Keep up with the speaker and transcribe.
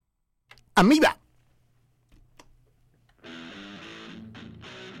Amoeba.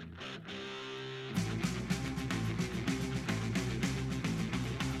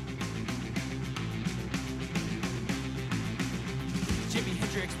 Jimi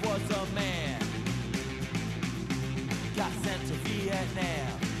Hendrix was a man, got sent to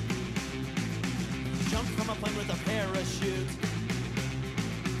Vietnam, jumped from a plane with a parachute,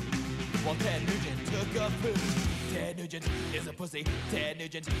 while Ted Nugent took a poop. Ted Nugent is a pussy, Ted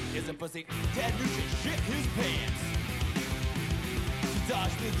Nugent is a pussy, Ted Nugent shit his pants to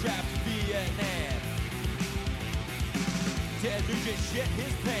dodge the draft Vietnam. Ted Nugent shit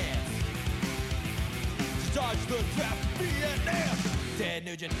his pants to dodge the draft Vietnam. Ted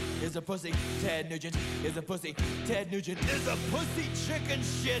Nugent is a pussy, Ted Nugent is a pussy, Ted Nugent is a pussy, chicken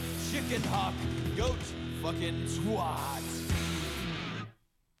shit, chicken hawk, goat, fucking twat.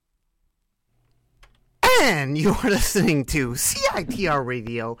 And you're listening to CITR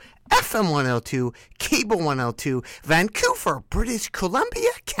Radio, FM 102, Cable 102, Vancouver, British Columbia,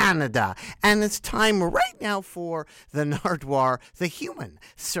 Canada. And it's time right now for the Nardwuar, the Human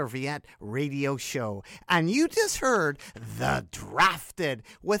Serviette Radio Show. And you just heard The Drafted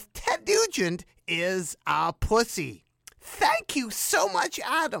with Ted Nugent is a Pussy. Thank you so much,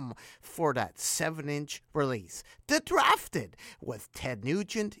 Adam, for that 7-inch release. The Drafted with Ted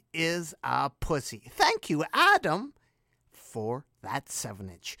Nugent is a Pussy. Thank you, Adam, for that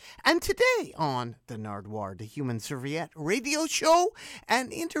 7-inch. And today on the Nardwuar, the Human Serviette Radio Show,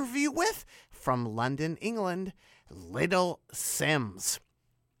 an interview with, from London, England, Little Simz.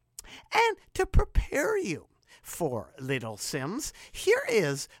 And to prepare you for Little Simz, here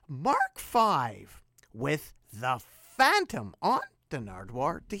is Mark 5 with The Phantom on the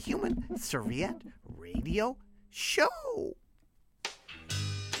Nardwuar, the Human Serviette Radio Show.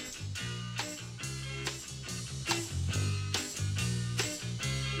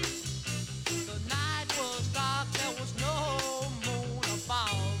 The night was dark, there was no moon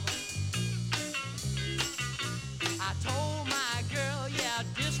above. I told my girl, yeah,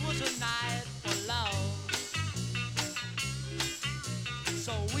 this was a night for love.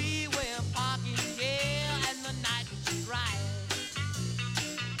 So we went parking, yeah, and the night was dry.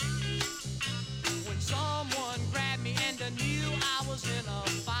 When someone grabbed me and I knew I was in a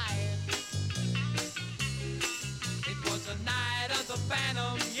fight. It was the night of the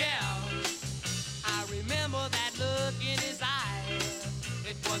Phantom, yeah. I remember that look in his eye.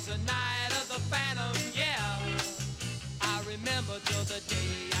 It was the night of the Phantom, yeah. I remember till the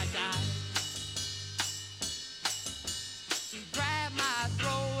day I died. He grabbed my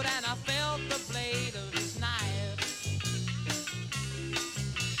throat and I felt the blade of his knife.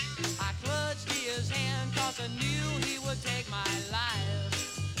 I clutched his hand cause I knew he would take my life.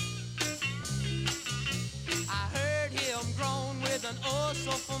 I heard him groan with an oh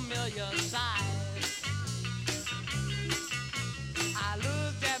so familiar sigh. I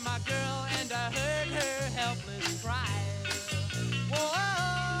looked at my girl and I heard her helpless cry.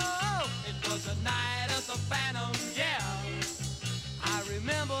 Whoa, it was the night of the Phantom, yeah. I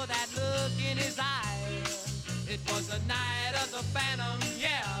remember that look in his eye. It was the night of the Phantom,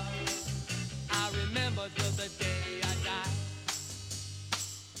 yeah. I remember till the day I died.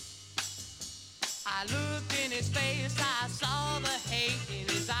 I looked in his face, I saw the hate in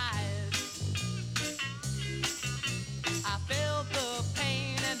his eyes. I felt the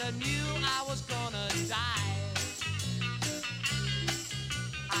pain and I knew I was gonna die.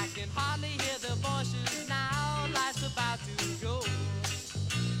 I can hardly hear the voices now, life's about to go.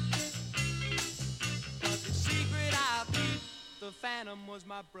 But the secret I keep, the Phantom was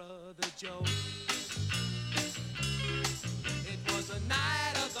my brother Joe. It was a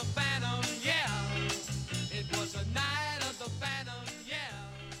night of the Phantom, yeah. It was a night of the Phantom, yeah.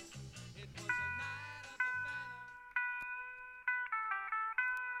 It was a night of the Phantom.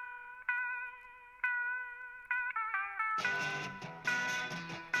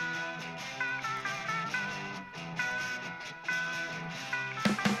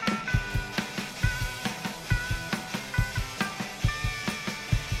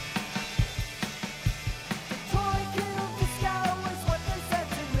 Toy killed disco is what they said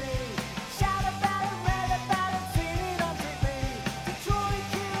to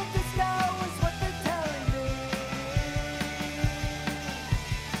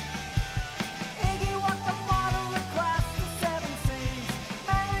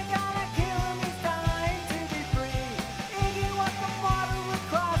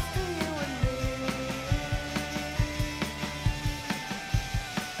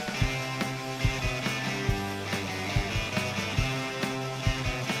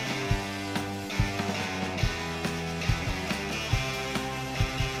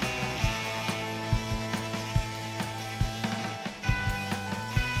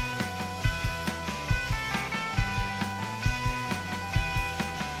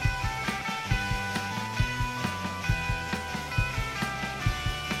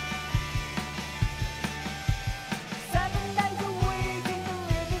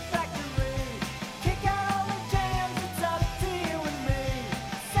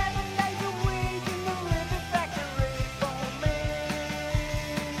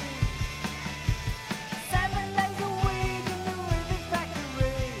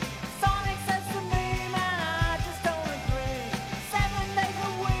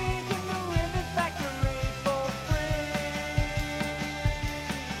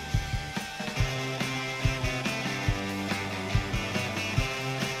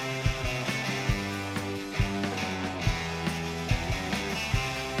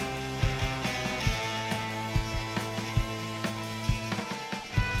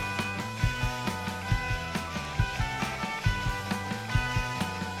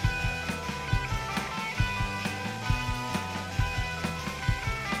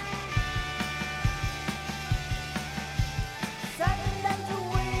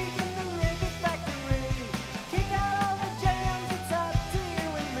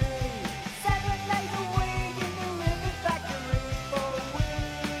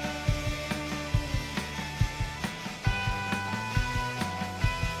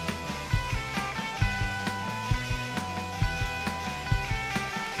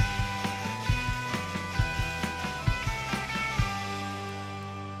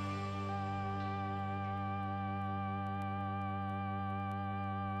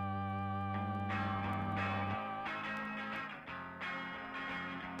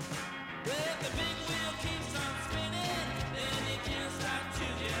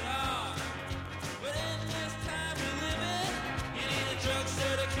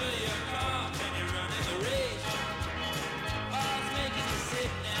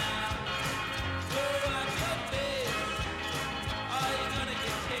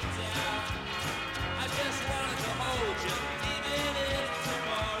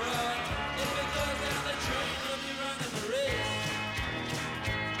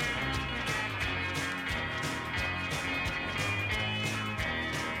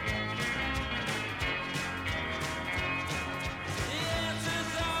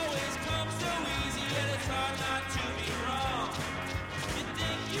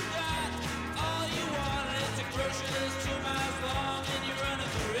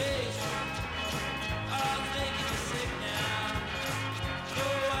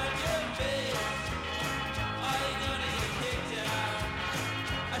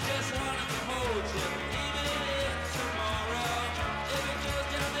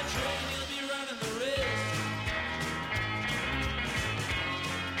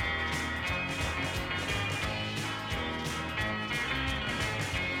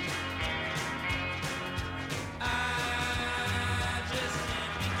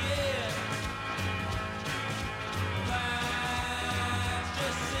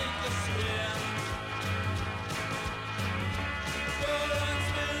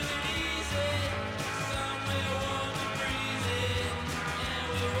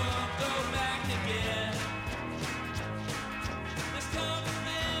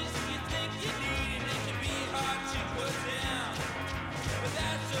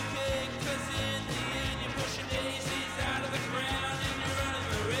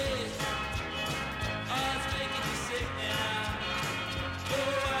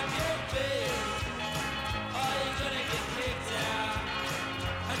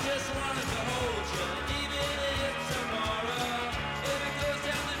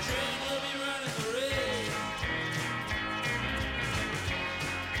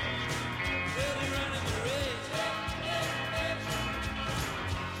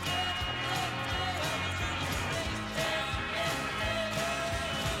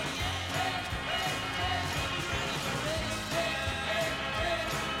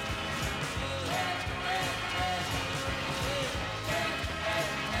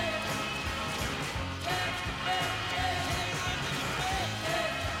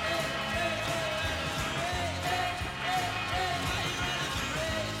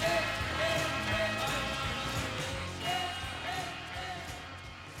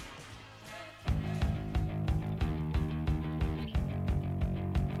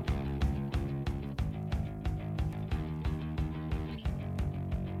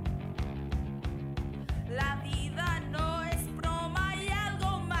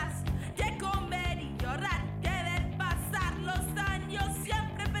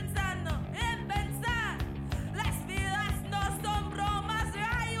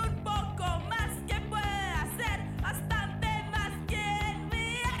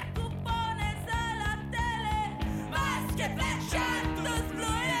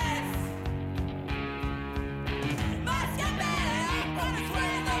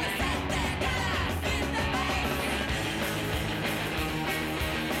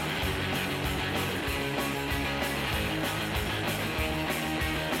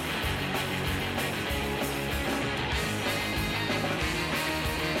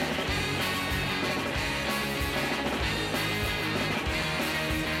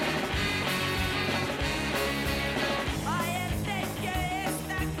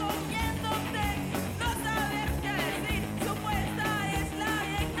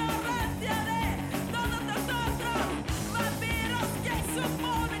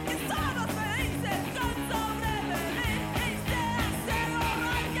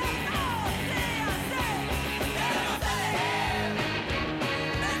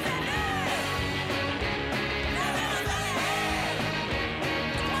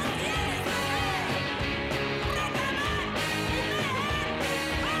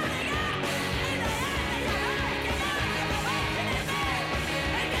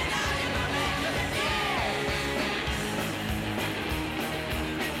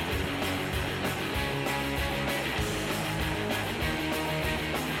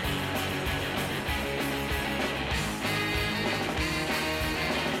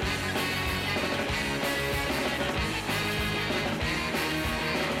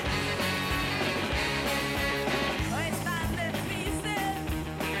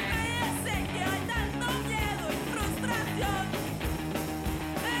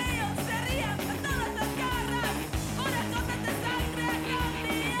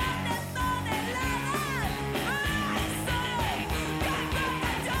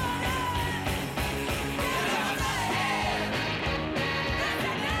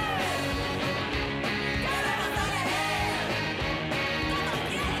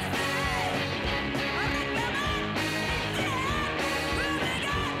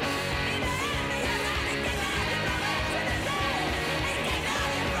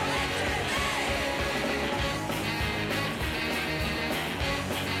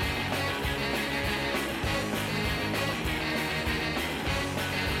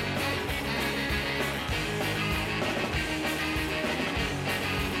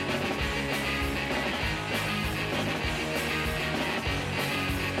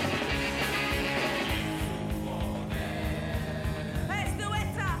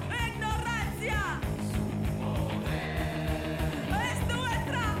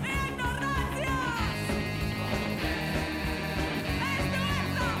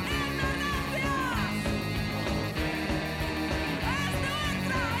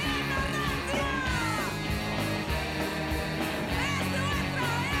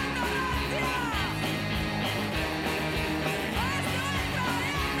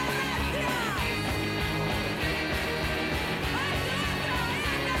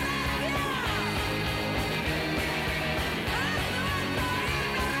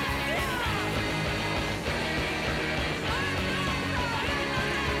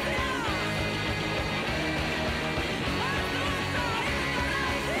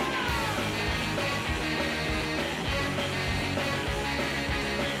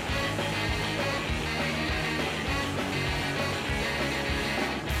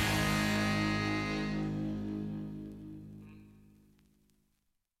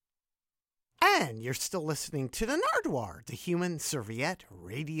And you're still listening to the Nardwuar, the Human Serviette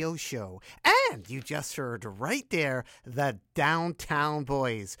Radio Show. And you just heard right there the Downtown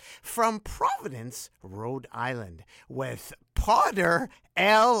Boys from Providence, Rhode Island, with Potter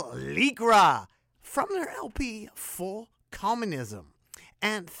El Ligra from their LP Full Communism.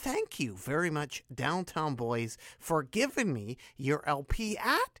 And thank you very much, Downtown Boys, for giving me your LP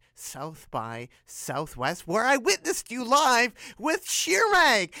at South by Southwest, where I witnessed you live with Sheer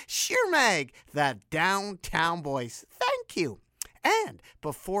Mag, the Downtown Boys. Thank you. And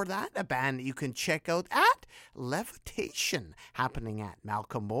before that, a band that you can check out at Levitation, happening at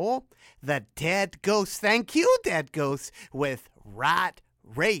Malcolm Mole, the Dead Ghosts. Thank you, Dead Ghosts, with Rat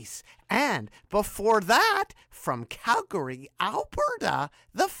Race. And before that, from Calgary, Alberta,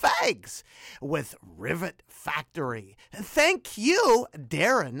 the Fags with Rivet Factory. Thank you,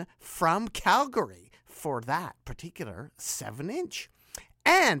 Darren from Calgary, for that particular 7-inch.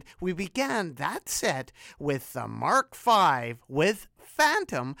 And we began that set with the Mark V with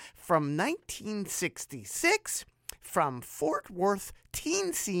Phantom from 1966 from Fort Worth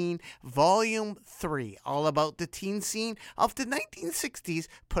Teen Scene Volume 3, all about the teen scene of the 1960s,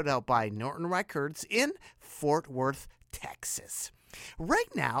 put out by Norton Records in Fort Worth, Texas.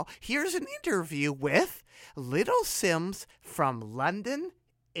 Right now, here's an interview with Little Simz from London,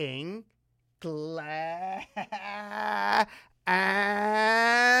 England.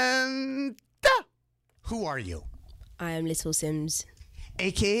 And who are you? I am Little Simz,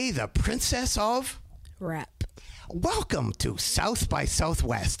 aka the Princess of Rap. Welcome to South by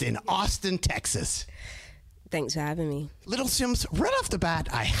Southwest in Austin, Texas. Thanks for having me. Little Simz, right off the bat,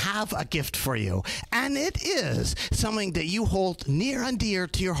 I have a gift for you, and it is something that you hold near and dear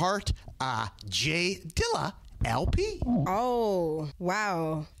to your heart, a J Dilla LP. Oh,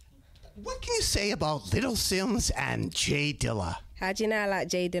 wow. What can you say about Little Simz and J Dilla? How do you know I like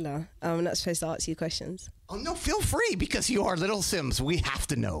J Dilla? I'm not supposed to ask you questions. Oh, no, feel free, because you are Little Simz. We have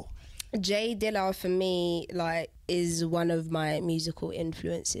to know. J Dilla for me, is one of my musical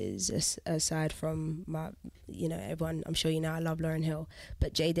influences, aside from my, everyone, I'm sure you know I love Lauryn Hill,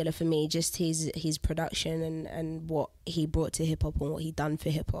 but J Dilla for me, just his production and what he brought to hip hop and what he done for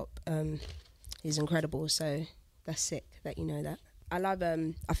hip hop is incredible. So that's sick that you know that. I love,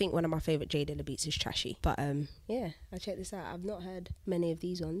 I think one of my favourite J Dilla beats is Trashy. But yeah, I check this out. I've not heard many of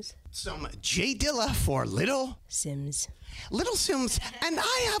these ones. Some J Dilla for Little Simz. Little Simz, and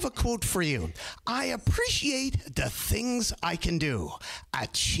I have a quote for you. I appreciate the things I can do.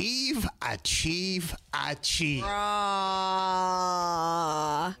 Achieve, achieve, achieve.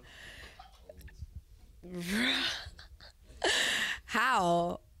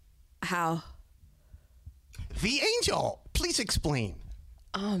 How? The Angel, please explain.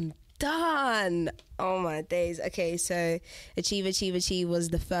 I'm done. Oh my days. Okay, so Achieve, Achieve, Achieve was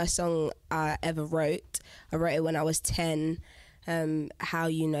the first song I ever wrote. I wrote it when I was 10. How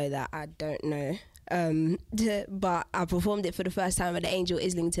you know that, I don't know. But I performed it for the first time at the Angel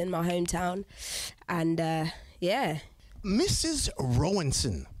Islington, my hometown. And yeah. Mrs.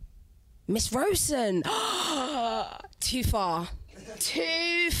 Rowanson. Miss Rosen. Too far.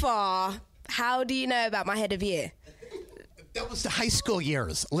 Too far. How do you know about my head of year? That was the high school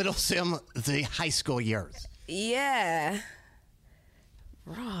years. Little Sim, the high school years. Yeah.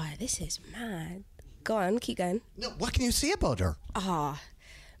 Right, this is mad. Go on, keep going. No, what can you say about her?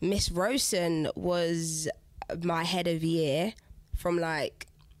 Miss Rosen was my head of year from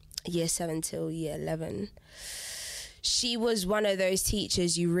year 7 till year 11. She was one of those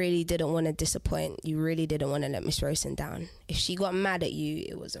teachers you really didn't want to disappoint. You really didn't want to let Miss Rosen down. If she got mad at you,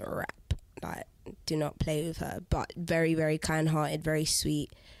 it was a wrap. Do not play with her. But very, very kind-hearted, very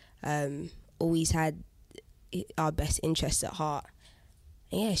sweet. Always had our best interests at heart.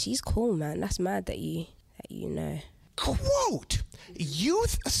 And yeah, she's cool, man. That's mad that you know. Quote,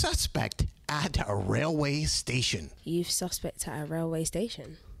 youth suspect at a railway station. Youth suspect at a railway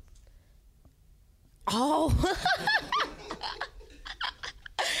station. Oh.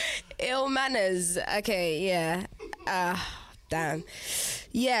 Ill manners. Okay, yeah. Damn.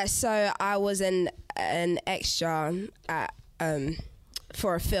 Yeah, so I was an extra at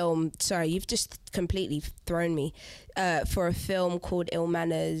for a film. Sorry, you've just completely thrown me. For a film called Ill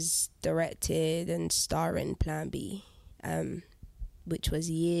Manners, directed and starring Plan B, which was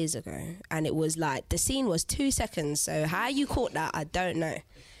years ago. And it was the scene was 2 seconds. So how you caught that, I don't know.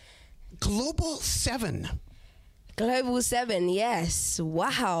 Global 7. Global 7, yes.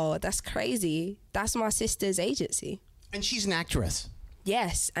 Wow, that's crazy. That's my sister's agency. And she's an actress.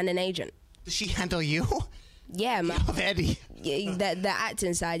 Yes, and an agent. Does she handle you? Yeah, man. Eddie. Yeah, the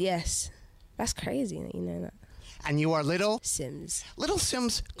acting side, yes. That's crazy that you know that. And you are Little? Simz. Little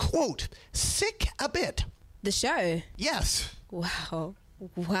Simz, quote, sick a bit. The show? Yes. Wow.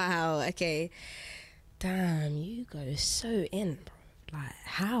 Okay. Damn, you go so in, bro. Like,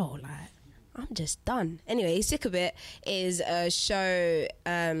 how? Like, I'm just done. Anyway, Sick of It is a show.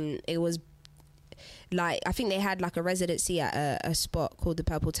 It was like, I think they had like a residency at a spot called the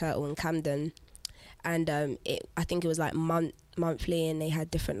Purple Turtle in Camden, and I think it was like monthly, and they had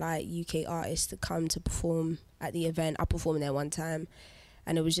different like UK artists to come to perform at the event. I performed there one time,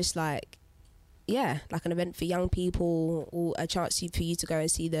 and it was just like, yeah, like an event for young people, or a chance for you to go and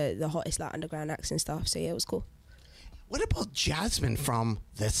see the hottest like underground acts and stuff. So yeah, it was cool. What about Jasmine from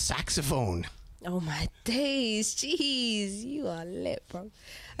the saxophone? Oh my days, jeez, you are lit, bro.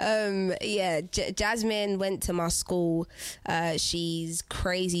 Yeah, Jasmine went to my school. She's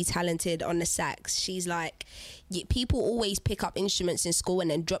crazy talented on the sax. She's like, people always pick up instruments in school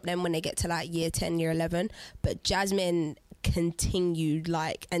and then drop them when they get to like year 10, year 11. But Jasmine continued,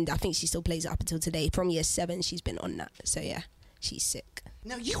 like, and I think she still plays it up until today. From year 7, she's been on that. So yeah, she's sick.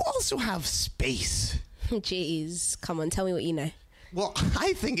 Now, you also have space. Jeez, come on, tell me what you know. Well,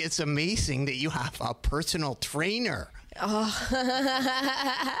 I think it's amazing that you have a personal trainer. Oh,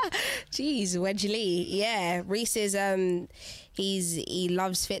 jeez, Wedge Lee. Yeah, Reese is he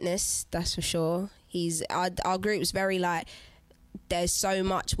loves fitness, that's for sure. Our group's very like, there's so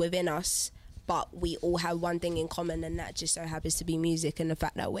much within us, but we all have one thing in common, and that just so happens to be music and the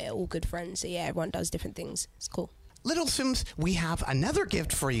fact that we're all good friends. So yeah, everyone does different things. It's cool. Little Simz, we have another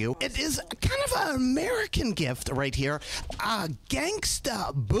gift for you. It is kind of an American gift right here.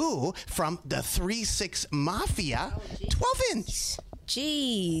 Gangsta Boo from the 3-6 Mafia, 12-inch.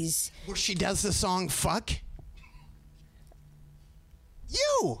 Jeez. Where she does the song Fuck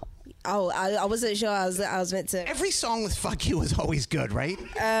You. Oh, I wasn't sure I was meant to. Every song with Fuck You is always good, right?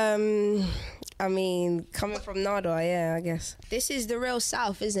 I mean, coming from Nardwuar, yeah, I guess. This is the real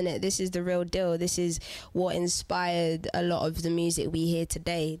South, isn't it? This is the real deal. This is what inspired a lot of the music we hear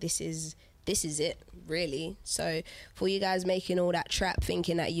today. This is it, really. So for you guys making all that trap,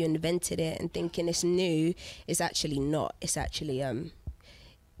 thinking that you invented it and thinking it's new, it's actually not. It's actually,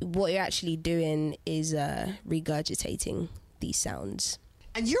 what you're actually doing is regurgitating these sounds.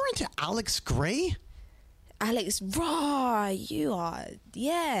 And you're into Alex Gray? Alex, raw, you are,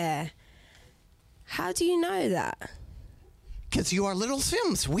 yeah. How do you know that? Because you are Little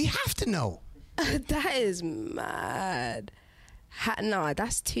Simz. We have to know. That is mad. No,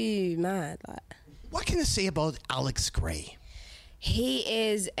 that's too mad. Like, what can you say about Alex Gray? He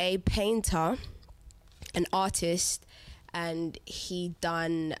is a painter, an artist, and he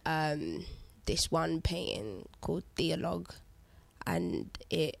done this one painting called Theologue, and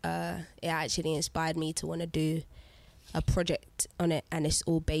it actually inspired me to want to do a project on it, and it's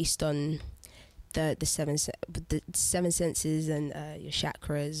all based on the seven senses and your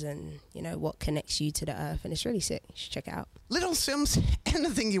chakras, and you know what connects you to the earth, and it's really sick. You should check it out. Little Simz,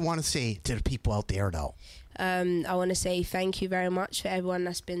 anything you want to say to the people out there though? I want to say thank you very much for everyone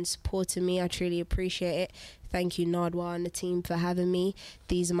that's been supporting me. I truly appreciate it. Thank you, Nardwuar and the team, for having me.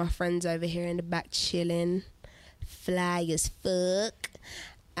 These are my friends over here in the back chilling, fly as fuck.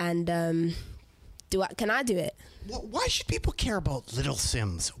 And can I do it? Well, why should people care about Little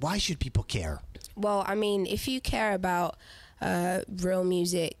Simz? Why should people care? Well, I mean, if you care about real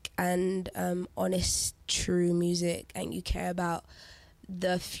music and honest, true music, and you care about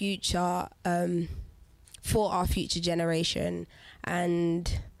the future, for our future generation,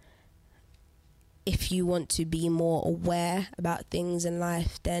 and if you want to be more aware about things in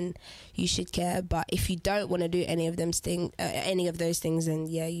life, then you should care. But if you don't want to do any of those things, then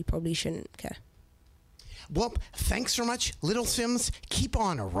yeah, you probably shouldn't care. Well, thanks so much, Little Simz. Keep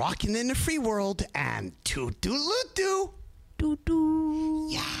on rocking in the free world, and toot-doot-doot-doo. Doo-doo.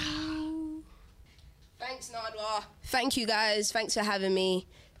 Yeah. Thanks, Nardwuar. Thank you, guys. Thanks for having me.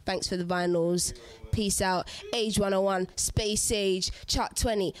 Thanks for the vinyls. Peace out. Age 101, Space Age, Chart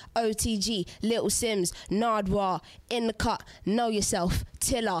 20, OTG, Little Simz, Nardwuar, In the Cut, Know Yourself,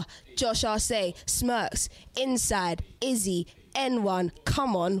 Tiller, Josh Arce, Smirks, Inside, Izzy, N1,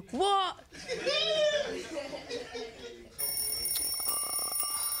 come on, what?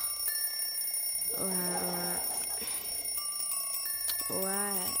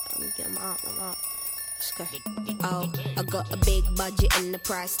 Alright, I'm up. Let's go. Oh, I got a big budget and the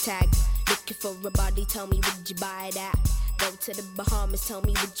price tag. Looking for a body, tell me would you buy that? Go to the Bahamas, tell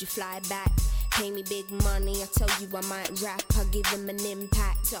me would you fly back? Pay me big money, I tell you I might rap. I give them an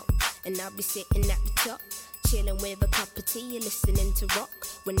impact, and I'll be sitting at the top. chilling with a cup of tea, you're listening to rock.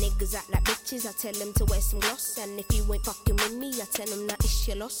 When niggas act like bitches, I tell them to wear some gloss. And if you ain't fucking with me, I tell them that it's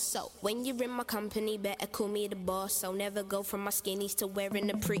your loss. So when you're in my company, better call me the boss. I'll never go from my skinnies to wearing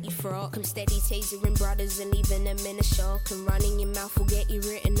a pretty frock. I'm steady tasering brothers and leaving them in a shock. And running your mouth will get you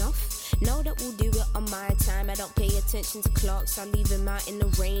written off. Know that we'll do it on my time. I don't pay attention to clocks. I leave them out in the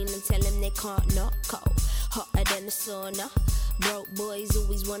rain and tell them they can't knock. Cold, hotter than the sauna. Broke boys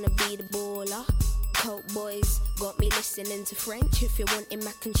always wanna be the baller. Coke boys got me listening to French. If you're wanting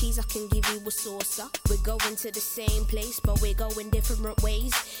mac and cheese, I can give you a saucer. We're going to the same place, but we're going different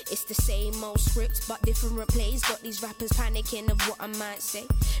ways. It's the same old script, but different plays. Got these rappers panicking of what I might say.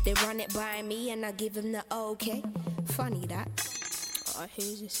 They run it by me and I give them the okay. Funny that. Oh,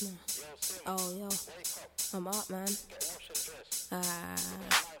 who's this now? Oh, yo. I'm up, man.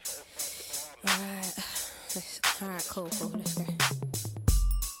 Alright, cool, let's go.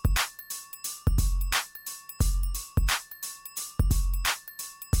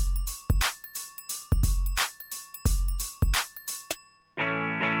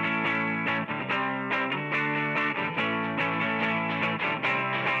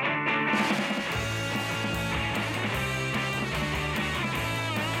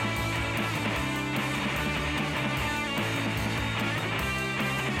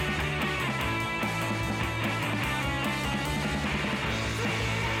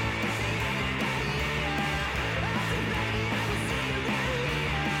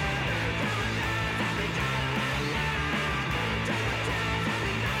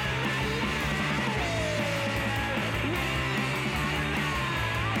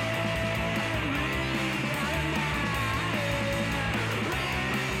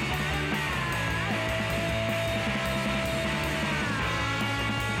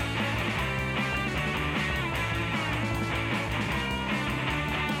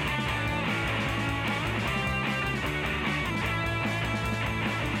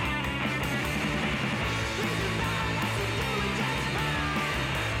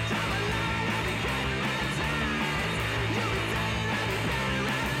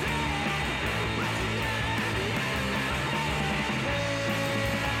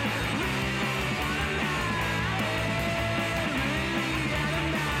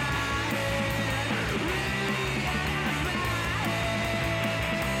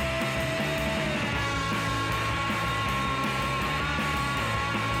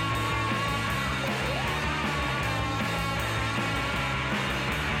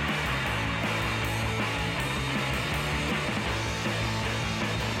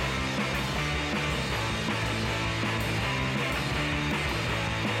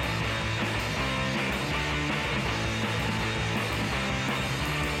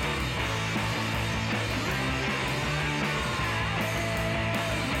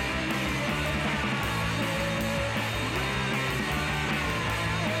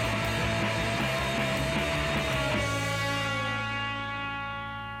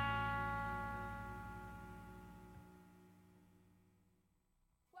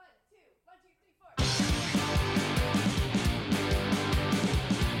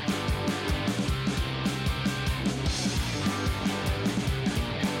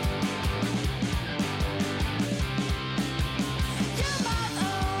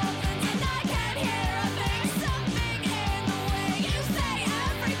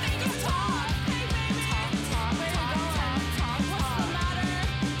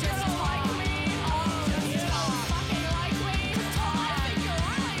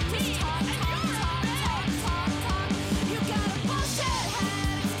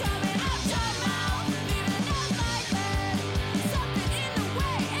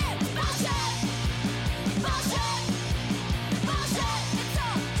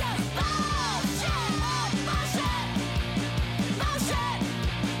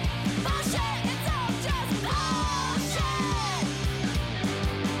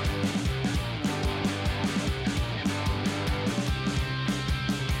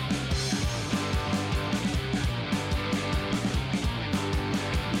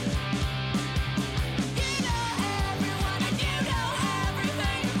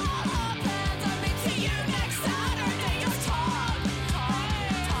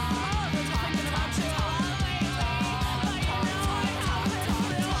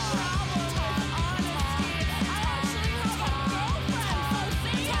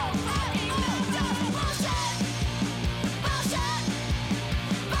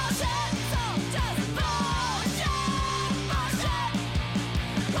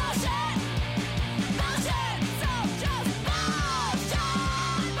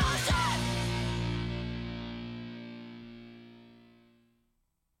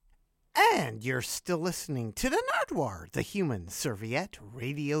 And you're still listening to the Nardwuar, the Human Serviette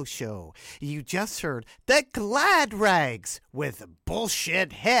Radio Show. You just heard the Glad Rags with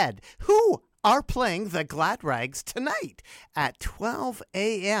Bullshit Head, who are playing the Glad Rags tonight at 12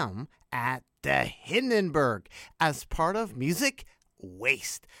 a.m. at the Hindenburg as part of Music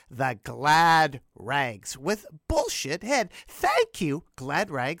Waste. The Glad Rags with Bullshit Head. Thank you, Glad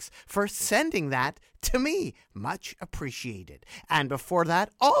Rags, for sending that to me. Much appreciated. And before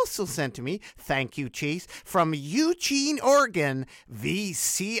that, also sent to me, thank you, Chase, from Eugene, Oregon,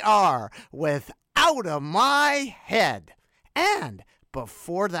 VCR with Out of My Head. And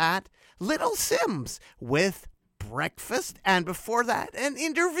before that, Little Simz with Breakfast. And before that, an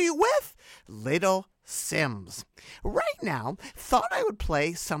interview with Little Simz. Right now, thought I would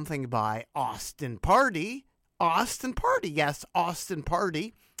play something by Austin Party. Austin Party, yes, Austin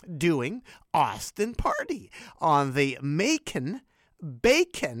Party, doing Austin Party on the Bacon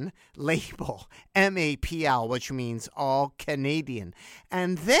label, MAPL, which means all Canadian.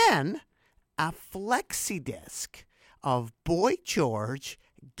 And then a flexi disc of Boy George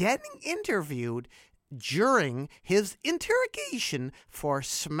getting interviewed during his interrogation for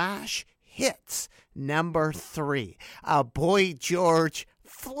Smash Hits #3, a Boy George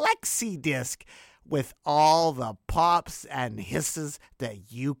flexi disc with all the pops and hisses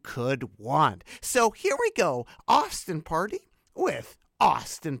that you could want. So here we go, Austin Party with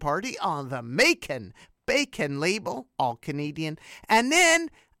Austin Party on the Bacon label, all Canadian, and then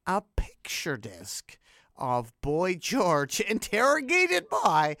a picture disc of Boy George interrogated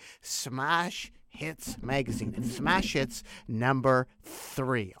by Smash Hits magazine. It's Smash Hits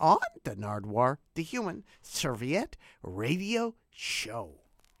 #3 on the Nardwuar, the Human Serviette Radio Show.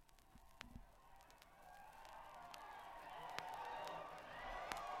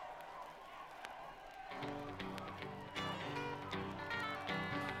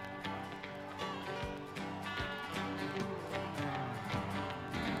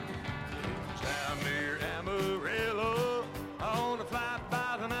 Down near Amarillo, on a flight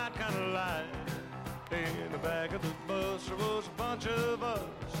by the night kind of light. In the back of the bus there was a bunch of us.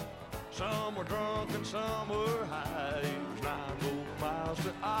 Some were drunk and some were high. It was 9 more miles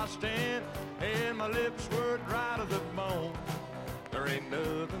to Austin, and my lips were dry to the bone. There ain't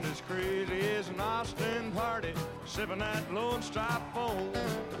nothing as crazy as an Austin party, sipping that Lone Star phone.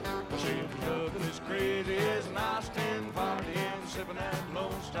 There's nothing as crazy as an Austin party and sipping that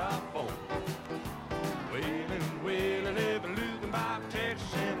Lone Star phone. Wailing, wailing, living, looking back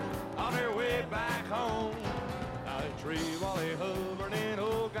Texas and on their way back home. Now it's Ray Wally hovering in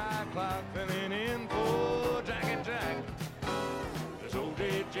old guy clock, filling in for Jacket Jack. There's old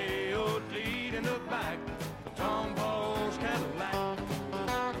DJ, old lead in the back, Tom Paul's Cadillac.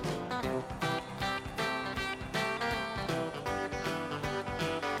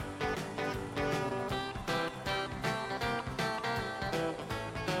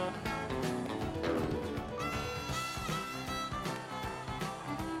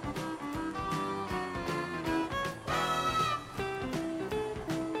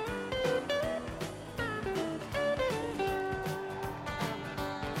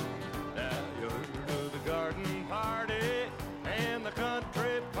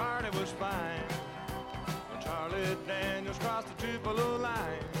 Across the Tupelo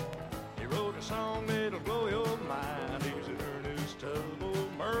line, he wrote a song that'll blow your mind. He's in Ernest Tubble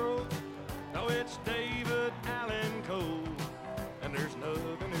Merle, no, it's David Allen Cole. And there's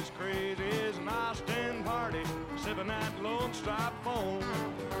nothing as crazy as an Austin party, sipping that Lone Star phone.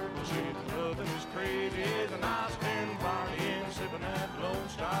 There's nothing as crazy as an Austin party and sipping that Lone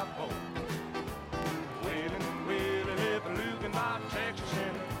Star phone. Wailing and wailing, if looking by Texas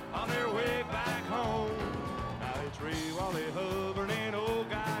and on their way back home. It's Ray Wally hovering in old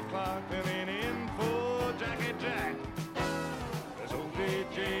guy clock, filling in for Jacket Jack. There's old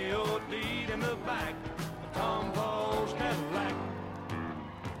DJ, old lead in the back, Tom Paul's Cadillac.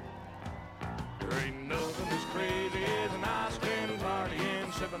 There ain't nothing as crazy as an Austin party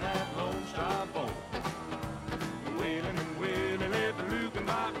and sipping that Lone Star phone. Wailing and wailing, living, looking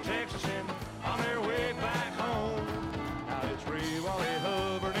by Texas and on their way back home. Now it's Ray Wally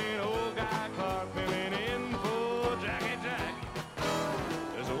hovering in old guy clock, filling in for Jacket Jack.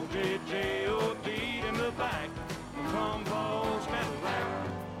 There's old JJ, old lead in the back, Tom Paul's Cadillac.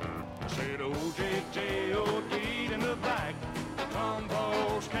 I said old JJ, old lead in the back, Tom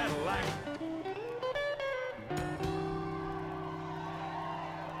Paul's Cadillac.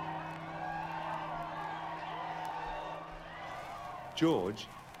 George,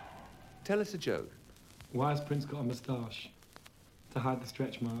 tell us a joke. Why has Prince got a moustache? To hide the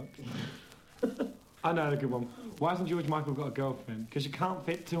stretch marks. I know a good one. Why hasn't George Michael got a girlfriend? Because you can't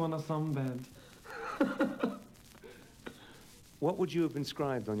fit two on a sunbed. What would you have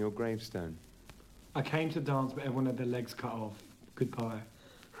inscribed on your gravestone? I came to dance, but everyone had their legs cut off. Goodbye.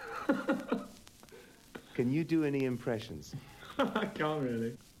 Can you do any impressions? I can't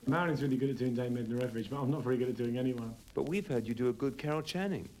really. Marilyn's really good at doing Dame Edna Everage, but I'm not very good at doing anyone. But we've heard you do a good Carol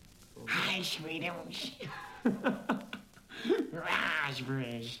Channing. Hi, sweetheart.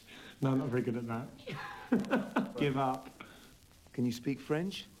 Raspberries. No, I'm not very good at that. Give up. Can you speak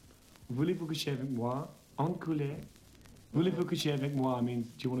French? Voulez-vous coucher avec moi? En couler. Voulez-vous coucher avec moi means,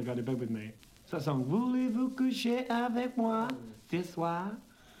 do you want to go to bed with me? So that song, Voulez-vous coucher avec moi ce soir?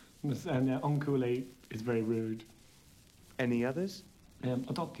 And en couler is very rude. Any others?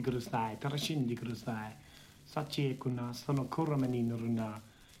 Adotti kurusai, tarashindi kurusai. Sachi kuna sono kuramani runa.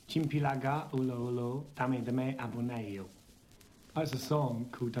 Chimpilaga ulo ulo, dame dame aboneo. That's a song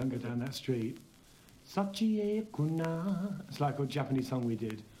called Don't Go Down That Street. Sachi kuna. It's like a Japanese song we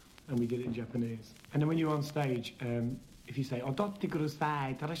did, and we did it in Japanese. And then when you're on stage, if you say Adotti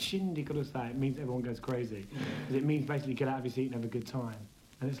kurusai, tarashindi kurusai, it means everyone goes crazy. Because it means basically get out of your seat and have a good time.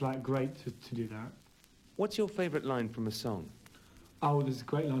 And it's like great to do that. What's your favourite line from a song? Oh, there's a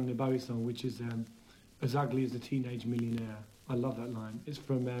great line in the Bowie song, which is as ugly as a teenage millionaire. I love that line. It's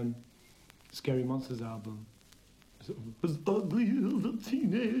from Scary Monsters album. Sort of, as ugly as a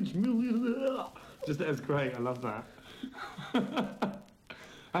teenage millionaire. Just that's great. I love that.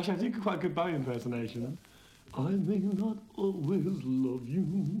 Actually, I think quite a good Bowie impersonation. I may not always love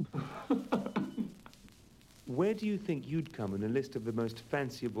you. Where do you think you'd come in a list of the most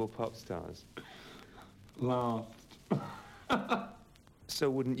fanciable pop stars? Last. So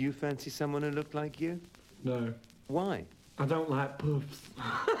wouldn't you fancy someone who looked like you? No. Why? I don't like puffs.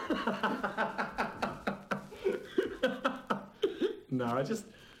 No, I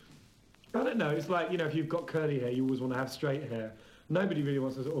don't know. It's like, you know, if you've got curly hair, you always want to have straight hair. Nobody really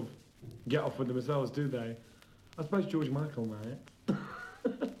wants to sort of get off with themselves, do they? I suppose George Michael, mate.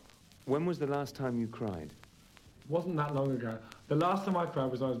 When was the last time you cried? Wasn't that long ago. The last time I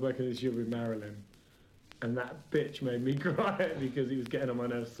cried was when I was working this year with Marilyn. And that bitch made me cry because he was getting on my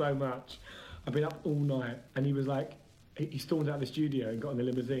nerves so much. I've been up all night, and he was like, he stormed out of the studio and got in the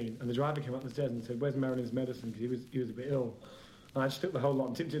limousine, and the driver came up the stairs and said, "Where's Marilyn's medicine?" Because he was a bit ill. And I just took the whole lot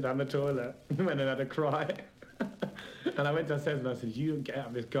and tipped it down the toilet and went and had a cry. And I went downstairs and I said, "You don't get out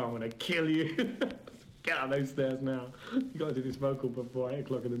of this car, I'm going to kill you." Get out of those stairs now. You've got to do this vocal before 8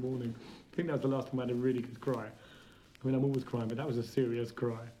 o'clock in the morning. I think that was the last time I had a really good cry. I mean, I'm always crying, but that was a serious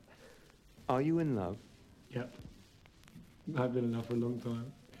cry. Are you in love? Yep. I've been in love for a long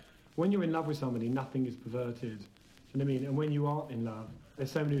time. When you're in love with somebody, nothing is perverted. Do you know what I mean? And when you aren't in love,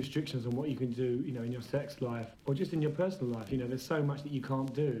 there's so many restrictions on what you can do, you know, in your sex life or just in your personal life. You know, there's so much that you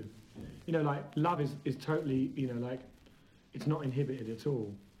can't do. You know, like, love is totally, you know, like, it's not inhibited at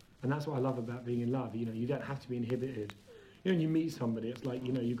all. And that's what I love about being in love. You know, you don't have to be inhibited. You know, when you meet somebody, it's like,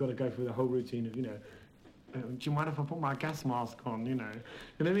 you know, you've got to go through the whole routine of, you know, do you mind if I put my gas mask on, you know?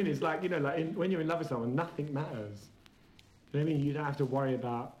 You know what I mean? It's like, you know, like when you're in love with someone, nothing matters. You know what I mean? You don't have to worry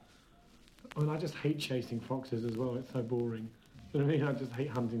about... I mean, I just hate chasing foxes as well. It's so boring. You know what I mean? I just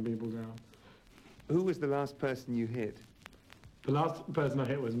hate hunting people down. Who was the last person you hit? The last person I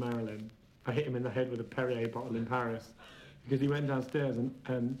hit was Marilyn. I hit him in the head with a Perrier bottle in Paris because he went downstairs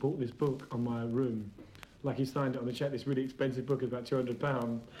and bought this book on my room. Like, he signed it on the check, this really expensive book, about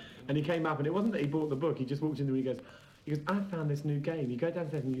 £200. And he came up, and it wasn't that he bought the book, he just walked in and he goes, I found this new game. You go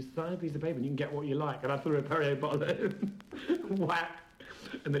downstairs and you sign a piece of paper and you can get what you like. And I threw a Perrier bottle in. Whack.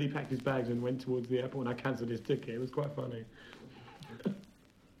 And then he packed his bags and went towards the airport, and I cancelled his ticket. It was quite funny.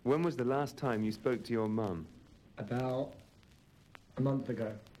 When was the last time you spoke to your mum? About a month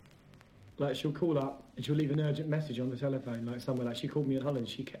ago. Like, she'll call up and she'll leave an urgent message on the telephone, like somewhere. Like, she called me at Holland,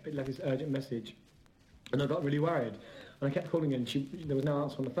 she left this urgent message. And I got really worried. And I kept calling her and there was no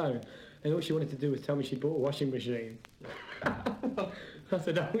answer on the phone. And all she wanted to do was tell me she bought a washing machine. I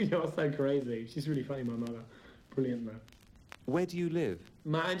said, oh, you're so crazy. She's really funny, my mother. Brilliant, though. Where do you live?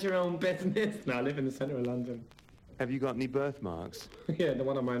 Mind your own business. No, I live in the centre of London. Have you got any birthmarks? Yeah, the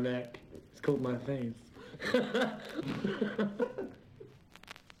one on my neck. It's called my face.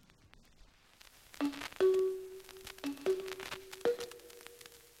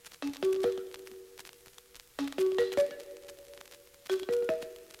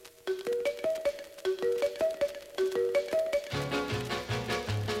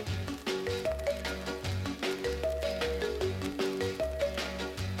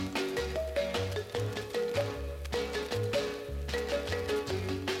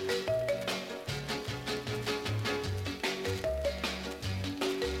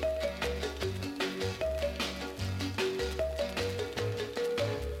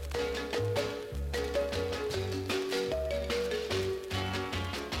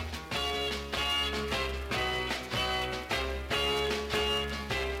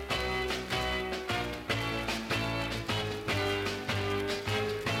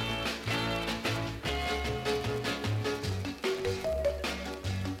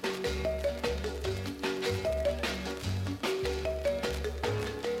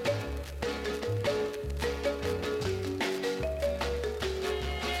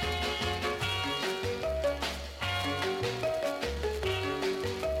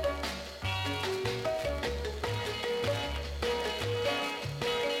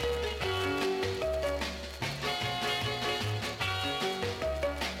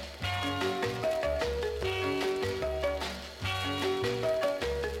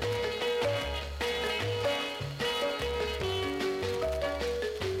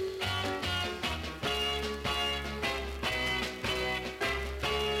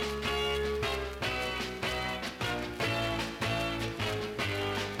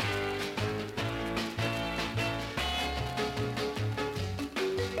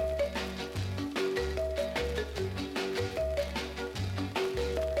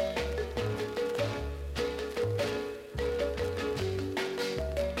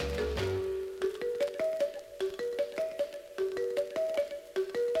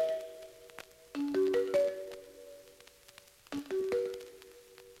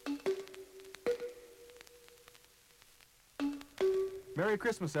 Merry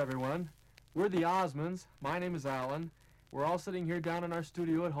Christmas, everyone. We're the Osmonds. My name is Alan. We're all sitting here down in our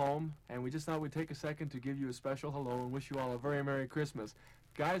studio at home, and we just thought we'd take a second to give you a special hello and wish you all a very Merry Christmas.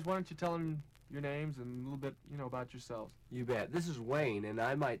 Guys, why don't you tell them your names and a little bit, about yourselves. You bet. This is Wayne, and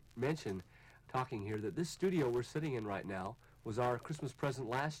I might mention, talking here, that this studio we're sitting in right now was our Christmas present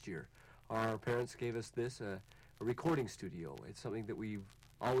last year. Our parents gave us this, a recording studio. It's something that we've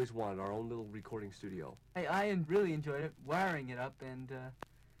always wanted, our own little recording studio. I really enjoyed it, wiring it up and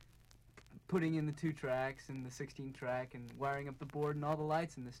putting in the 2 tracks and the 16 track and wiring up the board and all the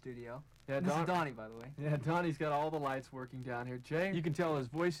lights in the studio. Yeah, this is Donnie, by the way. Yeah, Donnie's got all the lights working down here. Jay? You can tell his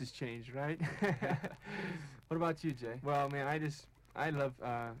voice has changed, right? What about you, Jay? Well, man, I love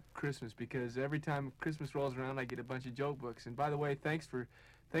Christmas because every time Christmas rolls around, I get a bunch of joke books. And by the way, thanks for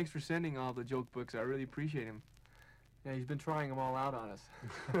sending all the joke books. I really appreciate them. Yeah, he's been trying them all out on us.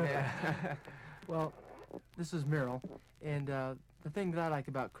 Yeah. Well, this is Merrill, and the thing that I like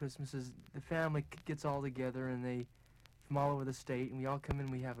about Christmas is the family gets all together, and they from all over the state, and we all come in.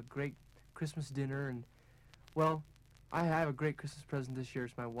 We have a great Christmas dinner, and well, I have a great Christmas present this year.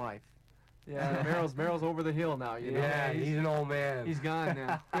 It's my wife. Yeah, Merrill's over the hill now. You know? Yeah, he's an old man. He's gone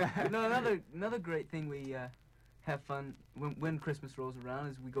now. No, another great thing we have fun when Christmas rolls around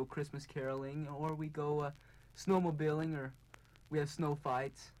is we go Christmas caroling, or we go snowmobiling, or we have snow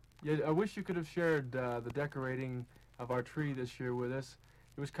fights. Yeah, I wish you could have shared the decorating of our tree this year with us.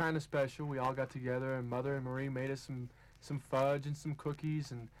 It was kind of special. We all got together, and Mother and Marie made us some fudge and some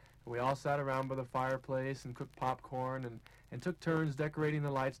cookies, and we all sat around by the fireplace and cooked popcorn and took turns decorating the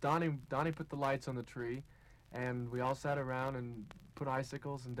lights. Donnie put the lights on the tree, and we all sat around and put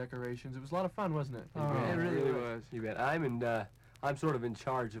icicles and decorations. It was a lot of fun, wasn't it? Oh, it really was. You bet. I'm sort of in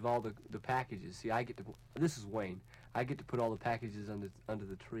charge of all the packages. See, this is Wayne. I get to put all the packages under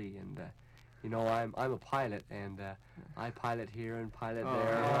the tree, and I'm a pilot, and I pilot here and pilot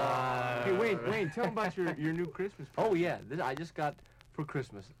there. Hey, Wayne, tell them about your new Christmas present. Oh yeah, I just got for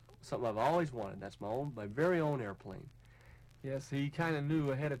Christmas something I've always wanted. That's my very own airplane. Yes, he kind of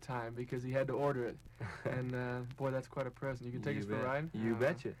knew ahead of time because he had to order it. And boy, that's quite a present. You can take us for a ride? You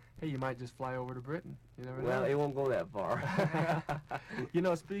betcha. Hey, you might just fly over to Britain. You never know. Well, it won't go that far.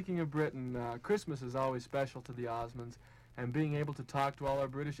 Speaking of Britain, Christmas is always special to the Osmonds, and being able to talk to all our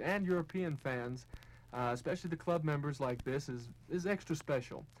British and European fans, especially the club members like this, is extra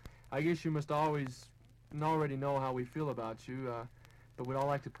special. I guess you must already know how we feel about you, but we'd all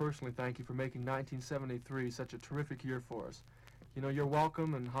like to personally thank you for making 1973 such a terrific year for us. Your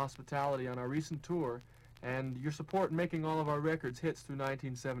welcome and hospitality on our recent tour, and your support in making all of our records hits through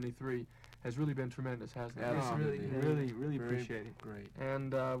 1973 has really been tremendous, hasn't it? Absolutely. Really appreciate it. Great.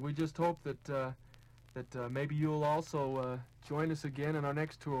 And we just hope that maybe you'll also join us again in our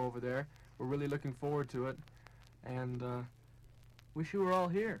next tour over there. We're really looking forward to it, and wish you were all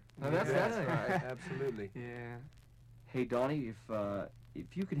here. Now that's right. Absolutely. Yeah. Hey, Donnie,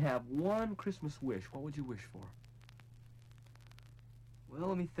 if you could have one Christmas wish, what would you wish for? Well,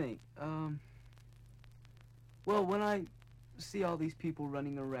 let me think. Well, when I see all these people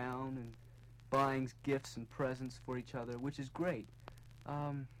running around and buying gifts and presents for each other, which is great,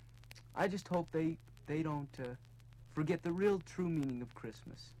 I just hope they don't forget the real true meaning of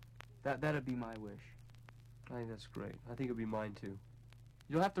Christmas. That'd be my wish. I think that's great. I think it'd be mine, too.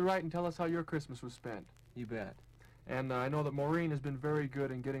 You'll have to write and tell us how your Christmas was spent. You bet. And I know that Maureen has been very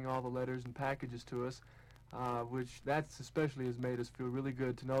good in getting all the letters and packages to us, which that's especially has made us feel really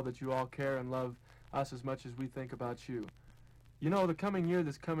good to know that you all care and love us as much as we think about you. The coming year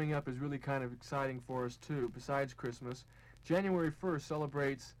that's coming up is really kind of exciting for us, too, besides Christmas. January 1st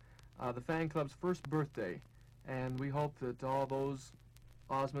celebrates the fan club's first birthday, and we hope that all those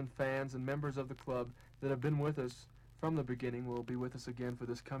Osmond fans and members of the club that have been with us from the beginning will be with us again for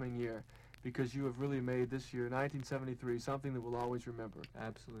this coming year, because you have really made this year, 1973, something that we'll always remember.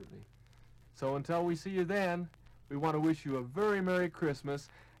 Absolutely. So until we see you then, we want to wish you a very Merry Christmas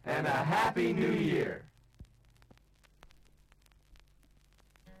and a Happy New Year.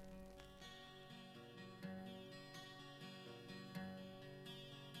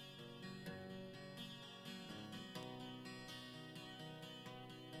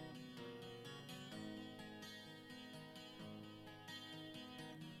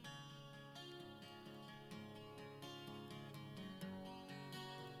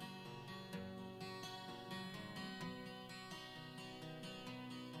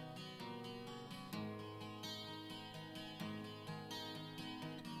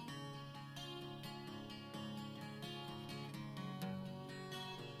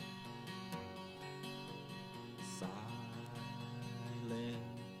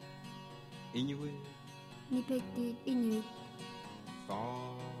 Inuit, Nipektit Inuit, far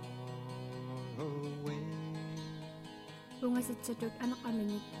away Bunga sitsadot anak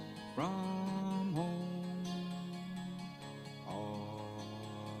aminik. from home, all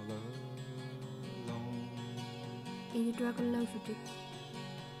alone, Ini dragon sudik.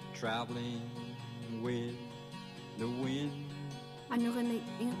 traveling with the wind, Ano ka na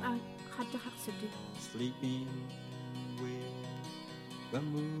yung katakak sudik. sleeping with the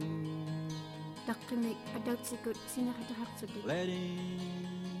moon, Dakinig adaw sikot sinakatakak sudik. letting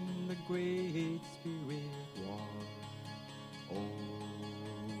the great spirit walk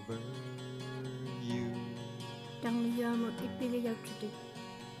over you. Dang liyamot ipiliyaw sudik.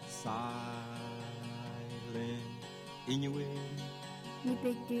 Silent Inuit,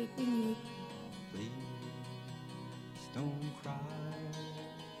 Nipigit init. please don't cry.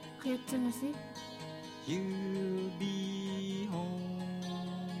 Kayat sa nasi. You'll be home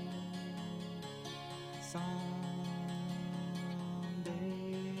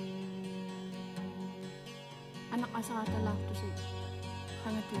someday. Anak asa katalak to si.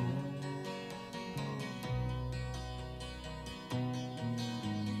 Kangatin.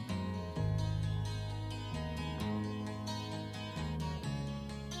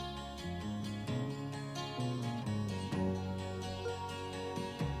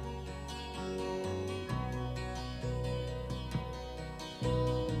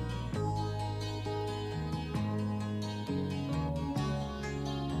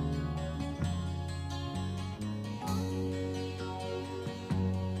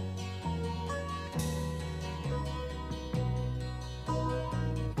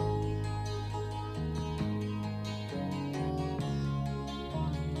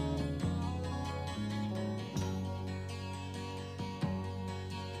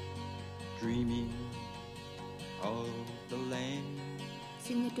 Dreaming of the land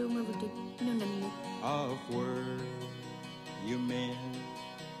Sinado mabutit. Nunamit. of where you meant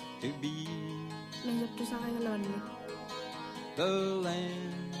to be, Layap to sa kagalon ni. the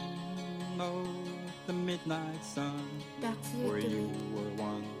land of the midnight sun, Daksi where you ito. were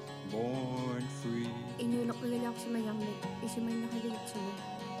once born free. Inulok lalak sa mayamit. Isimay nakaligit sila.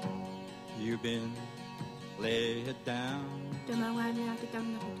 You've been laid down, Tumawa niya kitang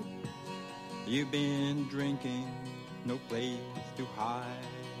nakitit. you've been drinking, no place to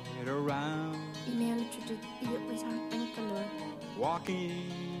hide around, Inel sudik. Iyok pa sa hatang kalor.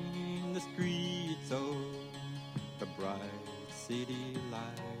 walking the streets of the bright city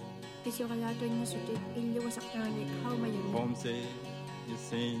light. Kisyo kalato niya sudik. Iliwasak na ni. How mayamit. Homesick is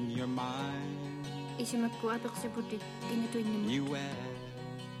in your mind. Isimat ko atok sa putit. Kinatuin niya. You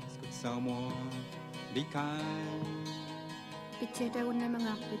ask, could someone be kind Pitseta ko na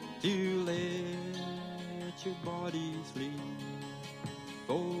mga akit. to let your body sleep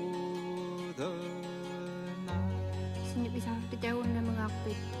for the night? Sinipisa pitawon na mga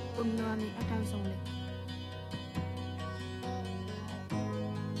akit. Umno kami ataw songli.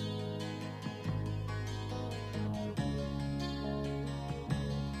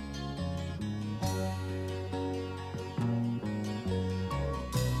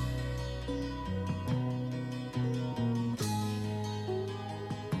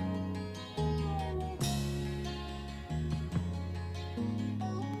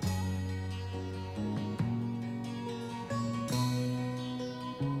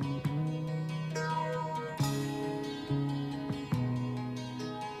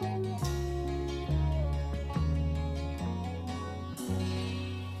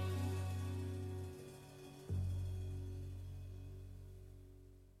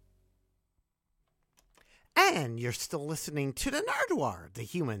 And you're still listening to the Nardwuar, the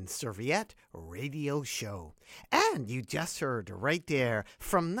Human Serviette radio show. And you just heard right there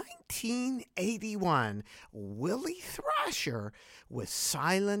from 1981, Willie Thrasher with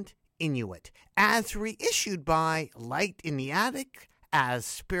Silent Inuit, as reissued by Light in the Attic, as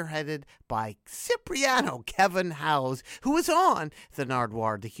spearheaded by Cipriano Kevin Howes, who was on the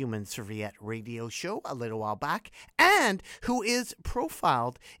Nardwuar, the Human Serviette radio show a little while back, and who is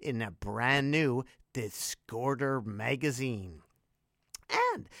profiled in a brand new Discorder magazine.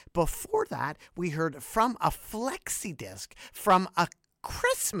 And before that, we heard from a flexi disc, from a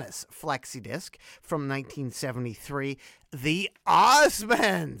Christmas flexi disc from 1973, The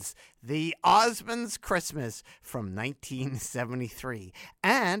Osmonds. The Osmonds Christmas from 1973.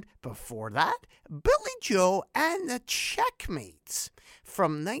 And before that, Billy Joe and the Checkmates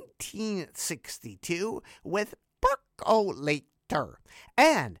from 1962 with Percolator.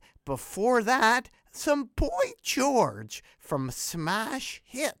 And before that, some Boy George from Smash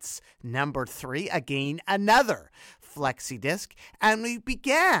Hits, number 3, again, another flexi disc. And we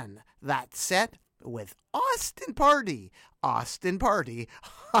began that set with Austin Party, on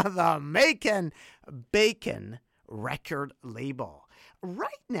the Macon Bacon record label. Right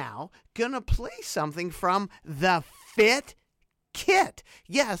now, gonna play something from the Fit Kit.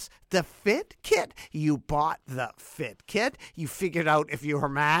 Yes, the Fit Kit. You bought the Fit Kit. You figured out if you're a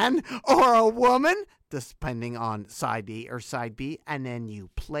man or a woman, depending on side A or side B, and then you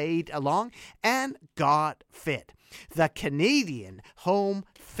played along and got fit. The Canadian Home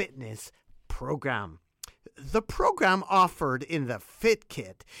Fitness Program. The program offered in the Fit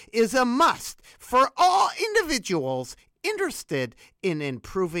Kit is a must for all individuals interested in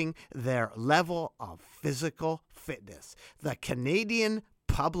improving their level of physical fitness. The Canadian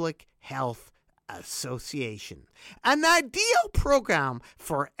Public Health Association. An ideal program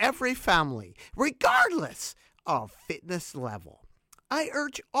for every family, regardless of fitness level. I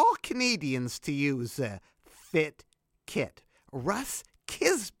urge all Canadians to use the Fit Kit. Russ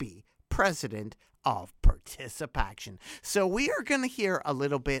Kisby, president of Participation. So we are going to hear a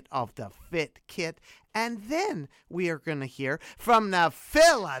little bit of the Fit Kit, and then we are going to hear from the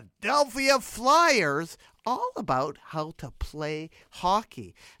Philadelphia Flyers all about how to play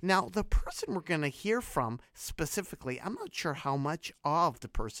hockey. Now, the person we're going to hear from specifically, I'm not sure how much of the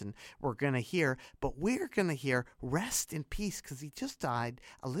person we're going to hear, but we're going to hear, rest in peace, because he just died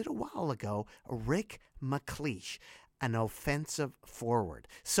a little while ago, Rick McLeish, an offensive forward.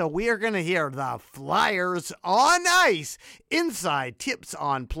 So we are going to hear the Flyers on ice, inside tips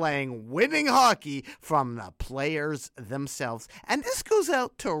on playing winning hockey from the players themselves. And this goes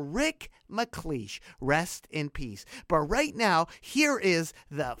out to Rick McLeish. Rest in peace. But right now, here is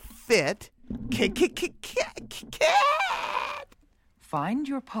the Fit Kit. Find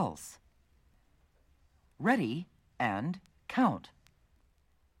your pulse. Ready and count.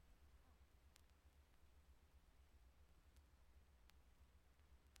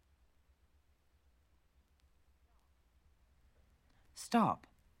 Stop.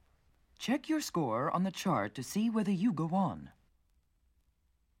 Check your score on the chart to see whether you go on.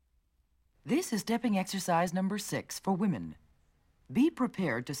 This is stepping exercise number 6 for women. Be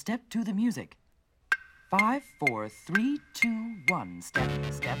prepared to step to the music. 5, 4, 3, 2, 1. Step,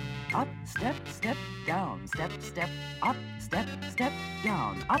 step, up, step, step, down. Step, step, up, step, step,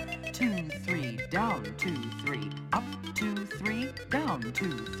 down. Up, 2, 3, down, 2, 3. Up, 2, 3, down,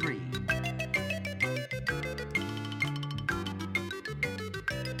 2, 3.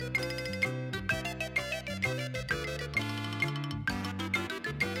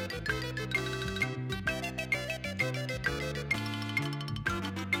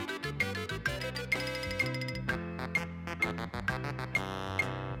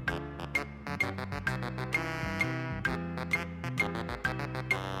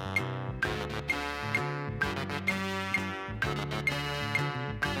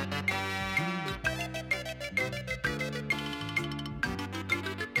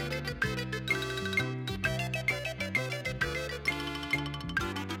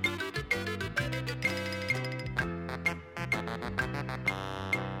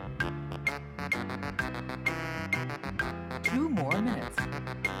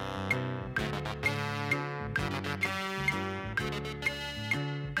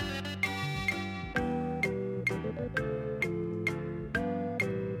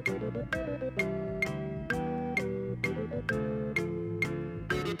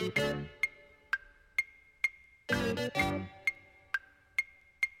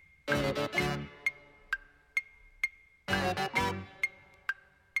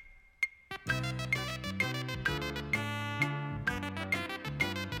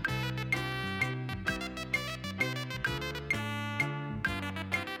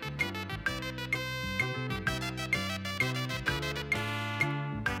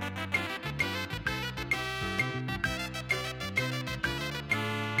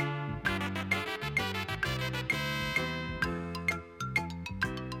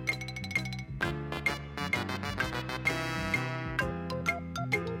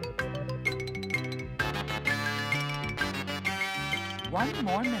 One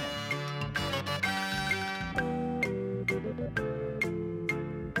more minute.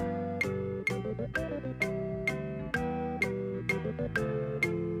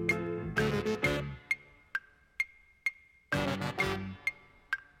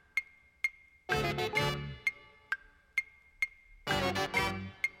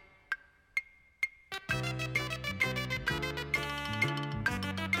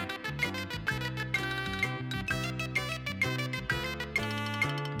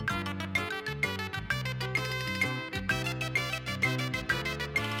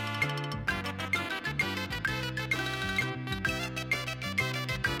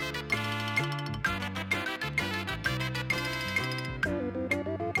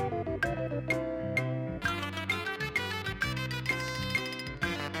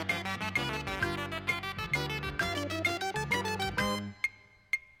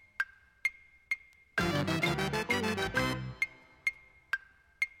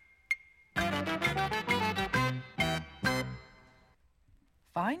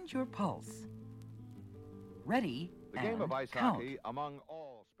 Find your pulse. Ready, The game and of ice count. hockey, among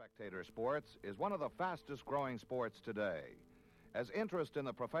all spectator sports, is one of the fastest-growing sports today. As interest in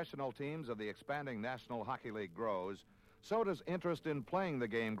the professional teams of the expanding National Hockey League grows, so does interest in playing the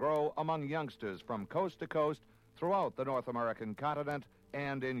game grow among youngsters from coast to coast throughout the North American continent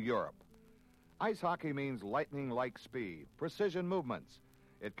and in Europe. Ice hockey means lightning-like speed, precision movements.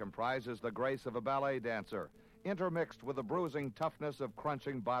 It comprises the grace of a ballet dancer, intermixed with the bruising toughness of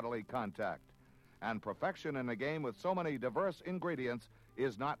crunching bodily contact. And perfection in a game with so many diverse ingredients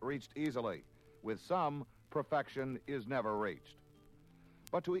is not reached easily. With some, perfection is never reached.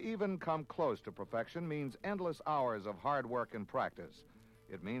 But to even come close to perfection means endless hours of hard work and practice.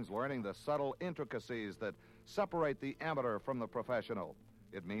 It means learning the subtle intricacies that separate the amateur from the professional.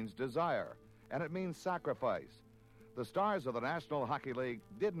 It means desire, and it means sacrifice. The stars of the National Hockey League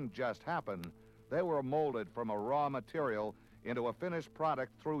didn't just happen. They were molded from a raw material into a finished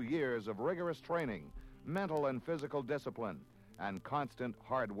product through years of rigorous training, mental and physical discipline, and constant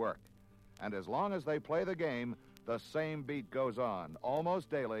hard work. And as long as they play the game, the same beat goes on, almost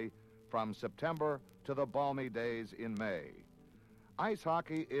daily, from September to the balmy days in May. Ice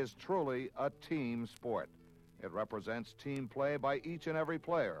hockey is truly a team sport. It represents team play by each and every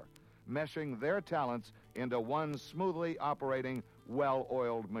player, meshing their talents into one smoothly operating,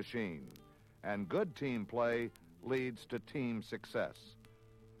 well-oiled machine. And good team play leads to team success.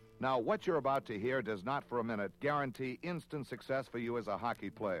 Now, what you're about to hear does not for a minute guarantee instant success for you as a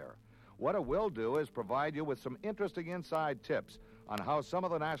hockey player. What it will do is provide you with some interesting inside tips on how some of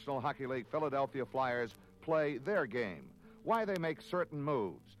the National Hockey League Philadelphia Flyers play their game, why they make certain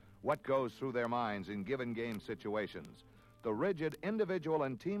moves, what goes through their minds in given game situations, the rigid individual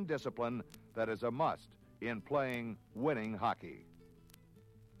and team discipline that is a must in playing winning hockey.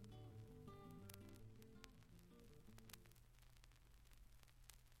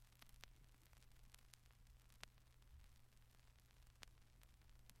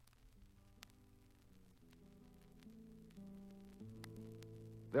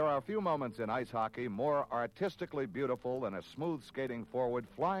 There are a few moments in ice hockey more artistically beautiful than a smooth skating forward,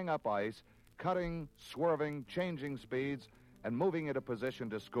 flying up ice, cutting, swerving, changing speeds, and moving into position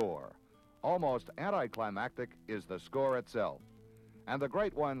to score. Almost anticlimactic is the score itself. And the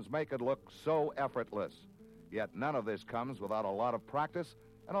great ones make it look so effortless. Yet none of this comes without a lot of practice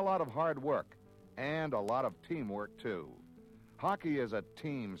and a lot of hard work, and a lot of teamwork, too. Hockey is a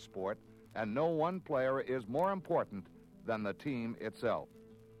team sport, and no one player is more important than the team itself.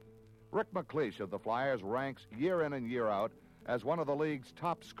 Rick McLeish of the Flyers ranks year in and year out as one of the league's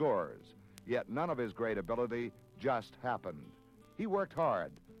top scorers, yet none of his great ability just happened. He worked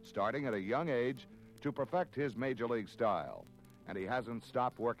hard, starting at a young age, to perfect his major league style, and he hasn't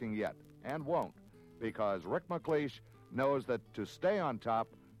stopped working yet, and won't, because Rick McLeish knows that to stay on top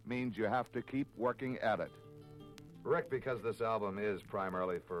means you have to keep working at it. Rick, because this album is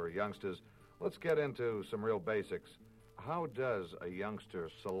primarily for youngsters, let's get into some real basics. How does a youngster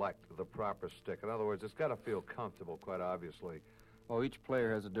select the proper stick? In other words, it's got to feel comfortable, quite obviously. Well, each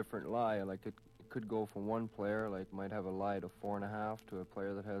player has a different lie. Like, it could go from one player, like, might have a lie of 4.5, to a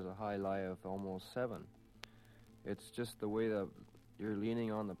player that has a high lie of almost 7. It's just the way that you're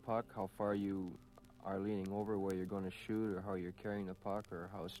leaning on the puck, how far you are leaning over where you're going to shoot, or how you're carrying the puck,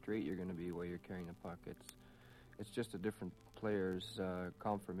 or how straight you're going to be where you're carrying the puck. It's just a different player's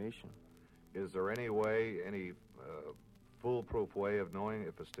confirmation. Is there any way, any foolproof way of knowing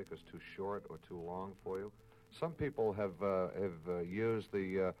if a stick is too short or too long for you? Some people have used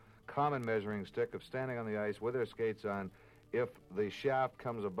the common measuring stick of standing on the ice with their skates on. If the shaft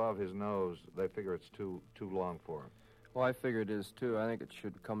comes above his nose, they figure it's too long for him. Well, I figure it is, too. I think it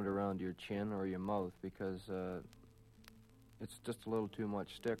should come around your chin or your mouth, because it's just a little too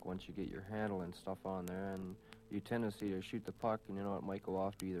much stick once you get your handle and stuff on there, and you tendency to shoot the puck, and it might go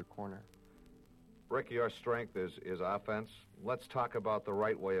off to either corner. Rick, your strength is offense. Let's talk about the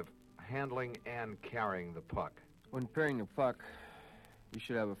right way of handling and carrying the puck. When carrying the puck, you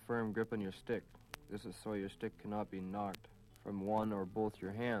should have a firm grip on your stick. This is so your stick cannot be knocked from one or both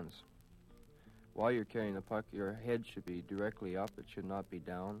your hands. While you're carrying the puck, your head should be directly up. It should not be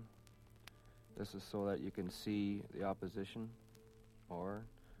down. This is so that you can see the opposition or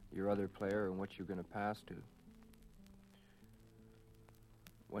your other player and what you're going to pass to.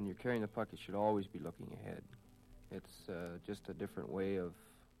 When you're carrying the puck, you should always be looking ahead. It's just a different way of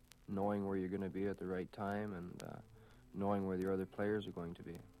knowing where you're going to be at the right time and knowing where your other players are going to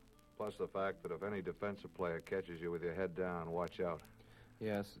be. Plus the fact that if any defensive player catches you with your head down, watch out.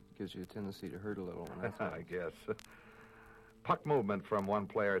 Yes, it gives you a tendency to hurt a little. I guess. Puck movement from one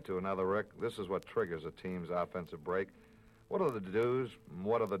player to another, Rick. This is what triggers a team's offensive break. What are the do's and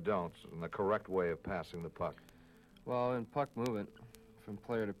what are the don'ts in the correct way of passing the puck? Well, in puck movement, from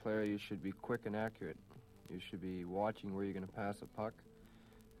player to player, you should be quick and accurate. You should be watching where you're going to pass the puck,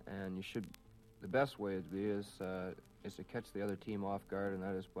 and the best way to be is to catch the other team off guard, and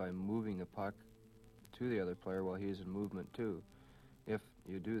that is by moving the puck to the other player while he's in movement too. If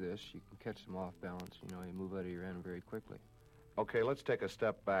you do this, you can catch them off balance. You move out of your end very quickly. Okay, let's take a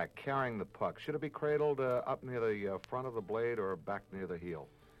step back. Carrying the puck, should it be cradled up near the front of the blade or back near the heel?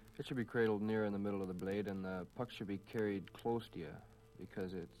 It should be cradled near in the middle of the blade, and the puck should be carried close to you,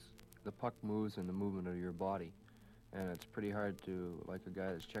 because the puck moves in the movement of your body, and it's pretty hard to, like a guy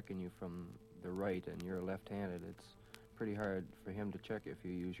that's checking you from the right and you're left-handed, it's pretty hard for him to check if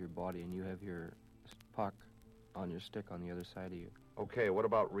you use your body and you have your puck on your stick on the other side of you. Okay, what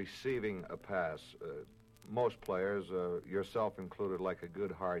about receiving a pass? Most players, yourself included, like a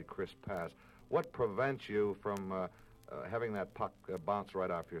good, hard, crisp pass. What prevents you from having that puck bounce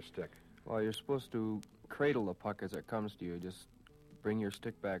right off your stick? Well, you're supposed to cradle the puck as it comes to you. Just bring your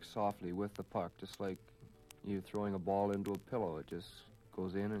stick back softly with the puck, just like you throwing a ball into a pillow. It just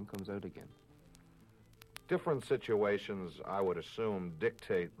goes in and comes out again. Different situations, I would assume,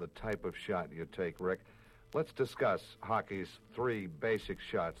 dictate the type of shot you take, Rick. Let's discuss hockey's 3 basic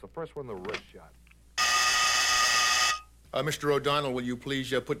shots. The first one, the wrist shot. Mr. O'Donnell, will you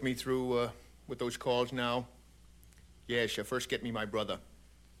please put me through with those calls now? Yes, first get me my brother.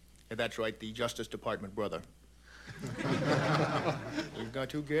 Yeah, that's right, the Justice Department brother. We've got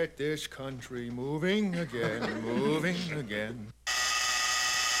to get this country moving again, moving again.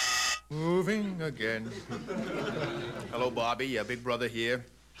 Moving again. Hello, Bobby, big brother here.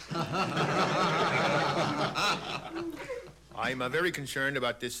 I'm very concerned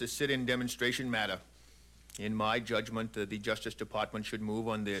about this sit-in demonstration matter. In my judgment, the Justice Department should move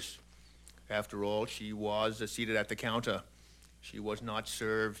on this. After all, she was seated at the counter. She was not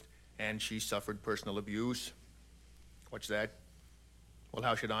served, and she suffered personal abuse. What's that? Well,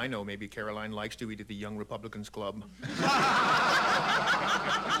 how should I know? Maybe Caroline likes to eat at the Young Republicans Club.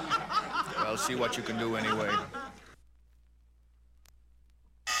 Well, see what you can do anyway.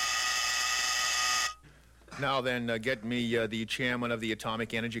 Now then, get me the chairman of the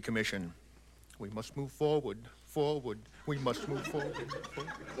Atomic Energy Commission. We must move forward, forward. We must move forward,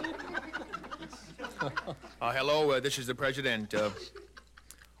 forward. Hello, this is the president.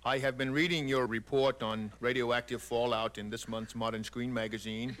 I have been reading your report on radioactive fallout in this month's Modern Screen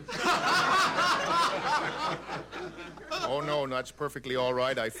magazine. Oh, no, that's perfectly all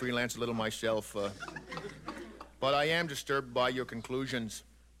right. I freelance a little myself. But I am disturbed by your conclusions.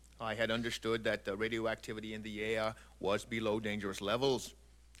 I had understood that the radioactivity in the air was below dangerous levels.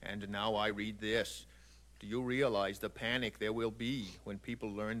 And now I read this. Do you realize the panic there will be when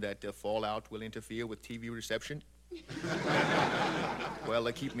people learn that fallout will interfere with TV reception?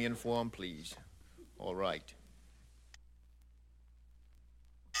 Well, keep me informed, please. All right.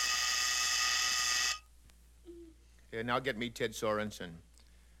 Here, now get me Ted Sorensen.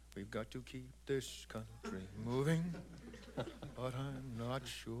 We've got to keep this country moving, but I'm not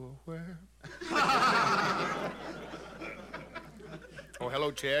sure where. Oh,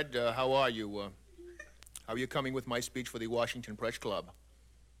 hello, Ted. How are you? How are you coming with my speech for the Washington Press Club?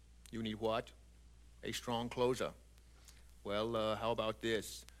 You need what? A strong closer. Well, how about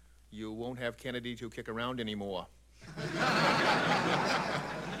this? You won't have Kennedy to kick around anymore.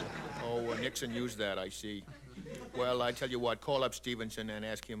 Oh, Nixon used that, I see. Well, I tell you what, call up Stevenson and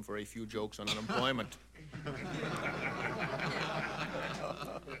ask him for a few jokes on unemployment.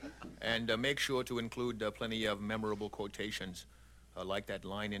 And make sure to include plenty of memorable quotations, like that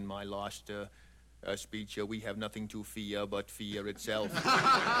line in my last speech, we have nothing to fear but fear itself.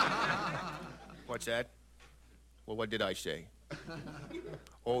 What's that? Well, what did I say?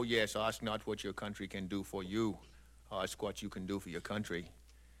 Oh, yes, ask not what your country can do for you. Ask what you can do for your country.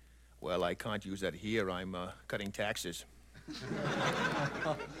 Well, I can't use that here. I'm cutting taxes.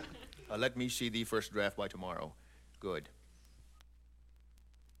 Let me see the first draft by tomorrow. Good.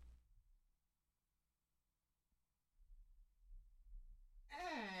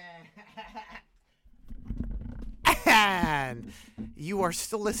 And you are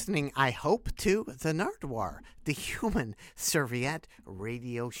still listening, I hope, to the Nardwuar, the Human Serviette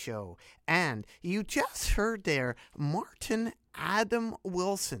radio show. And you just heard there Martin Adam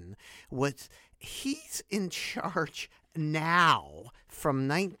Wilson with He's in Charge Now from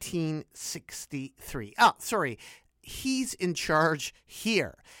 1963. Oh, sorry. He's in Charge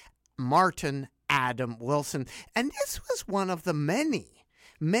Here. Martin Adam Wilson. And this was one of the many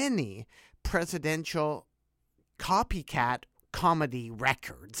presidential copycat comedy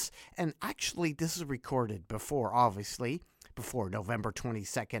records. And actually, this is recorded before, obviously, before November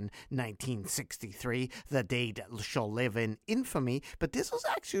 22nd, 1963, the day that shall live in infamy. But this was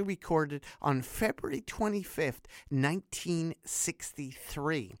actually recorded on February 25th,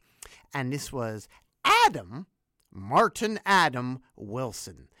 1963. And this was Martin Adam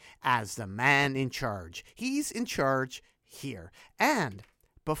Wilson, as the man in charge. He's in charge here. And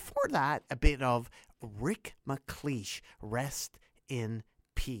before that, a bit of Rick McLeish, Rest in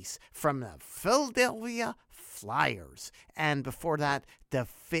Peace, from the Philadelphia Flyers. And before that, the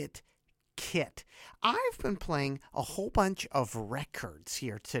Fit Kit. I've been playing a whole bunch of records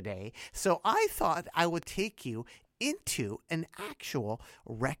here today, so I thought I would take you into an actual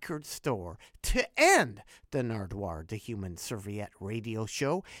record store to end the Nardwuar, the Human Serviette radio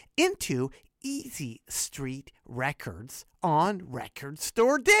show, into Easy Street Records on Record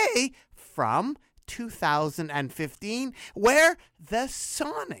Store Day from 2015, where the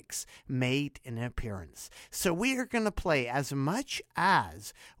Sonics made an appearance. So we are going to play as much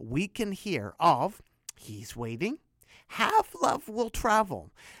as we can hear of He's Waiting, Have Love Will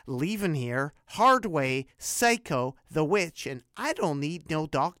Travel, Leaving Here, Hard Way, Psycho, The Witch, and I Don't Need No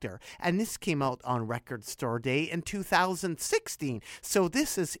Doctor. And this came out on Record Store Day in 2016. So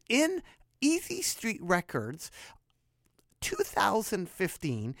this is in Easy Street Records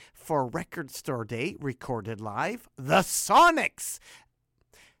 2015 for Record Store Day, recorded live, the Sonics.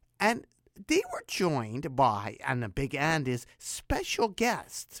 And they were joined by, and the big and is, special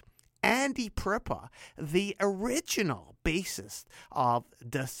guests, Andy Prippa, the original bassist of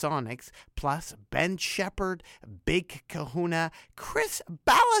the Sonics, plus Ben Shepherd, Big Kahuna, Chris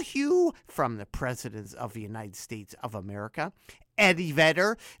Ballahue from the Presidents of the United States of America, Eddie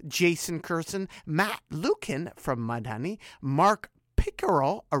Vedder, Jason Curson, Matt Lukin from Mudhoney, Mark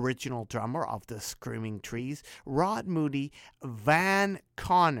Pickerel, original drummer of the Screaming Trees, Rod Moody, Van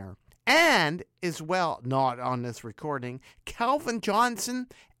Connor, and, as well, not on this recording, Calvin Johnson,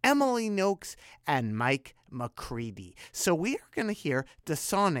 Emily Noakes, and Mike McCready. So we are going to hear the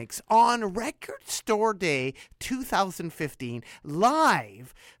Sonics on Record Store Day 2015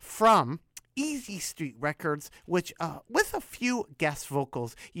 live from Easy Street Records, which with a few guest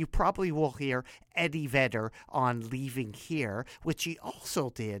vocals, you probably will hear Eddie Vedder on Leaving Here, which he also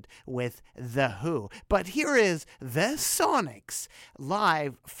did with The Who. But here is the Sonics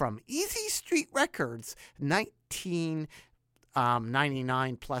live from Easy Street Records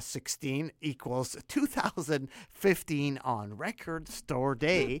 1999 plus 16 equals 2015 on Record Store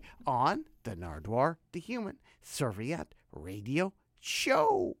Day on the Nardwuar, the Human Serviette radio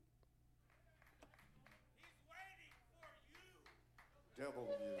show. Devil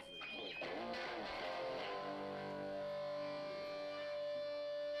music.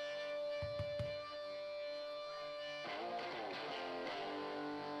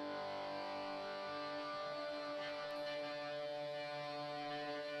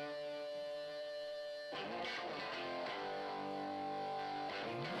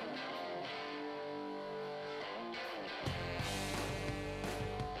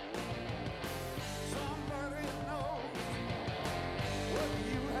 Somebody knows what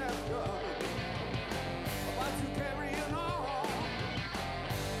you have done. About you carrying on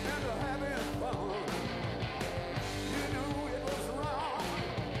and having fun. You knew it was wrong,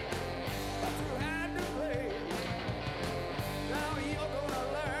 but you had to play. Now you're gonna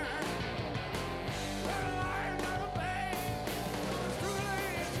learn. Well, I know, babe, it's too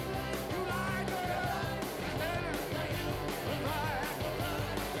late.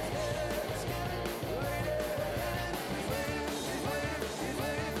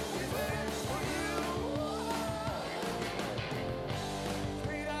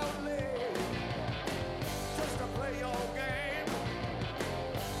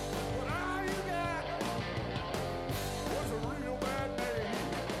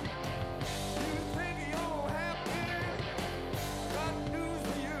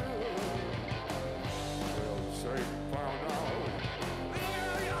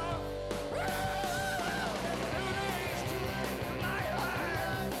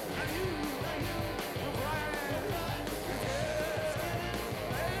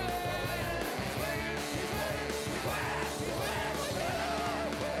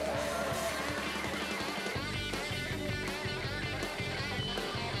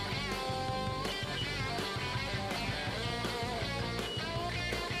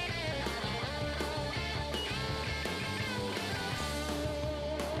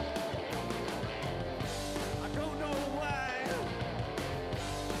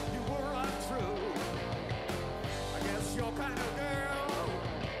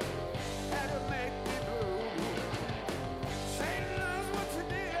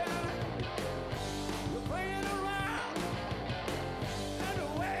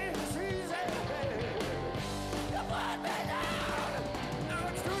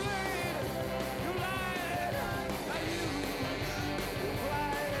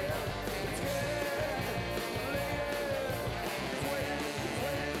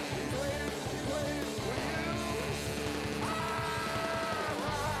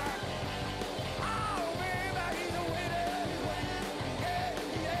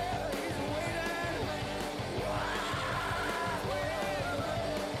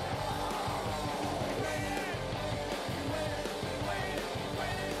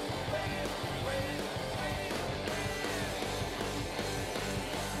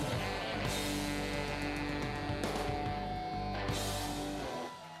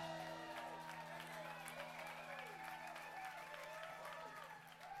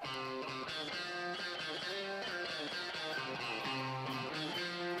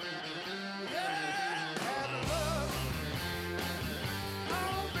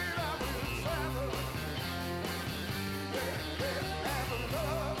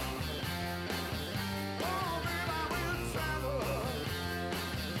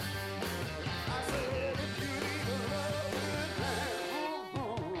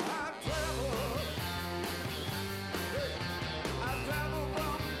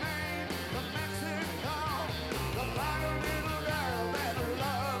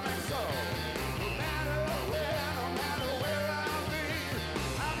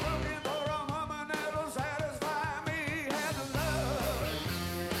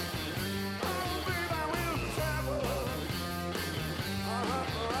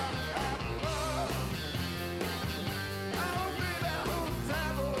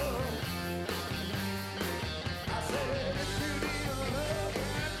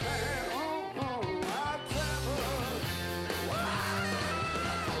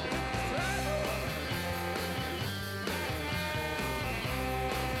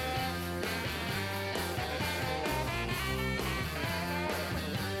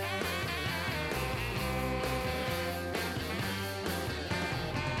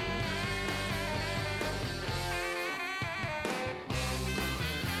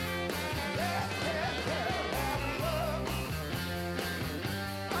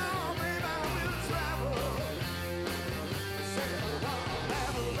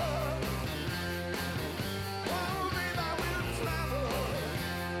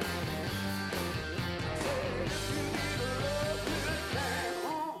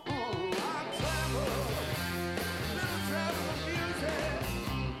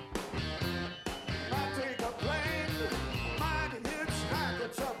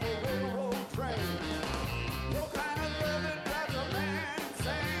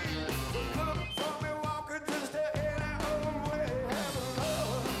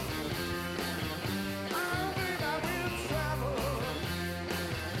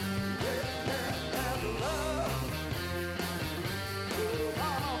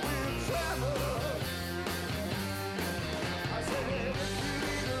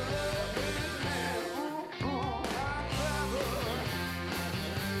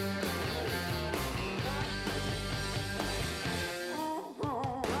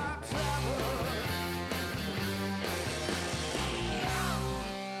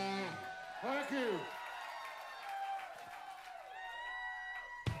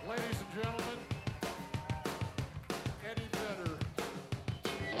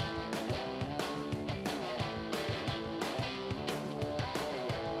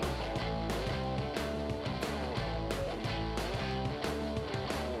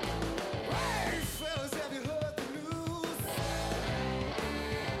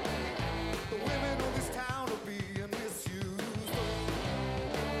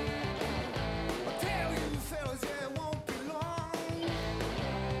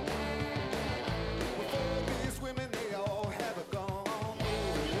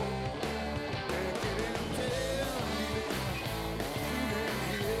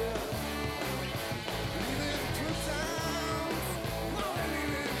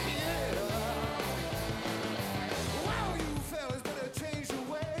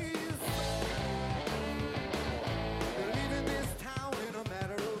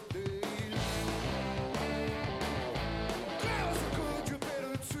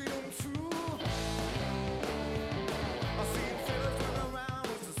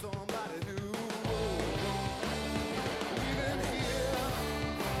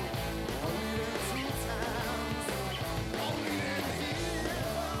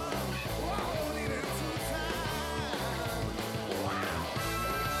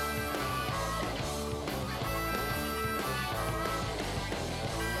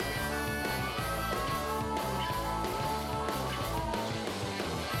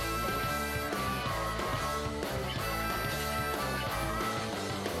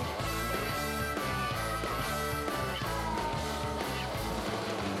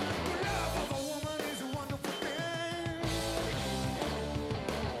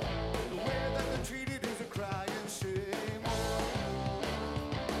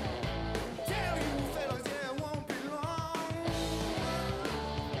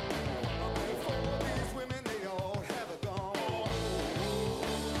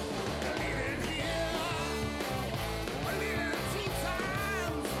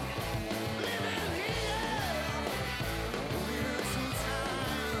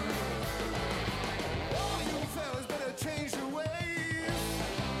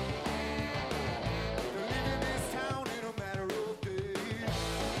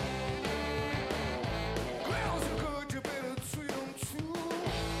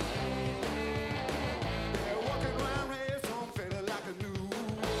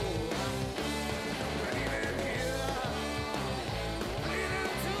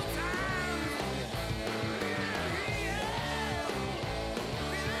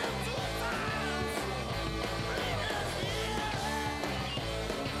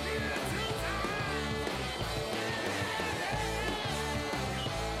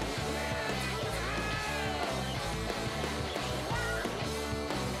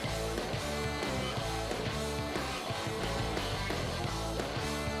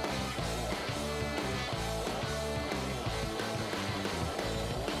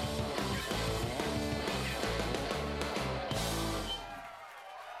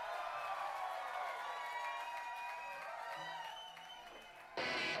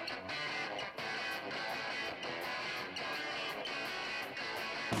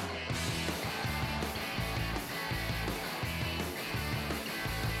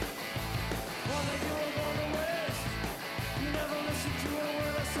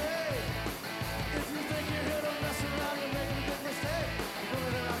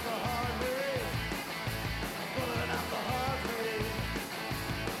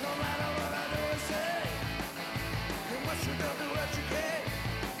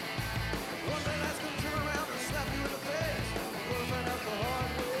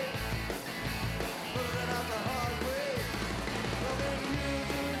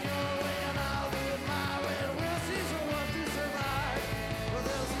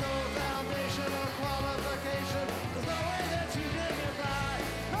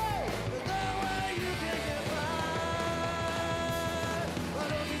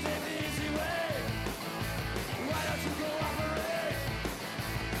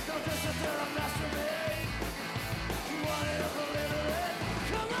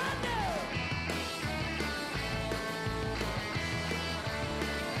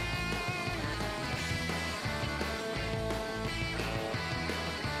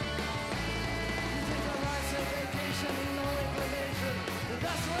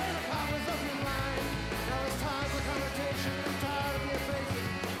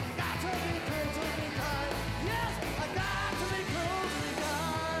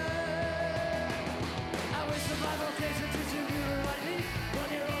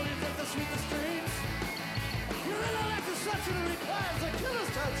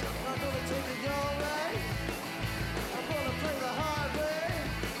 take a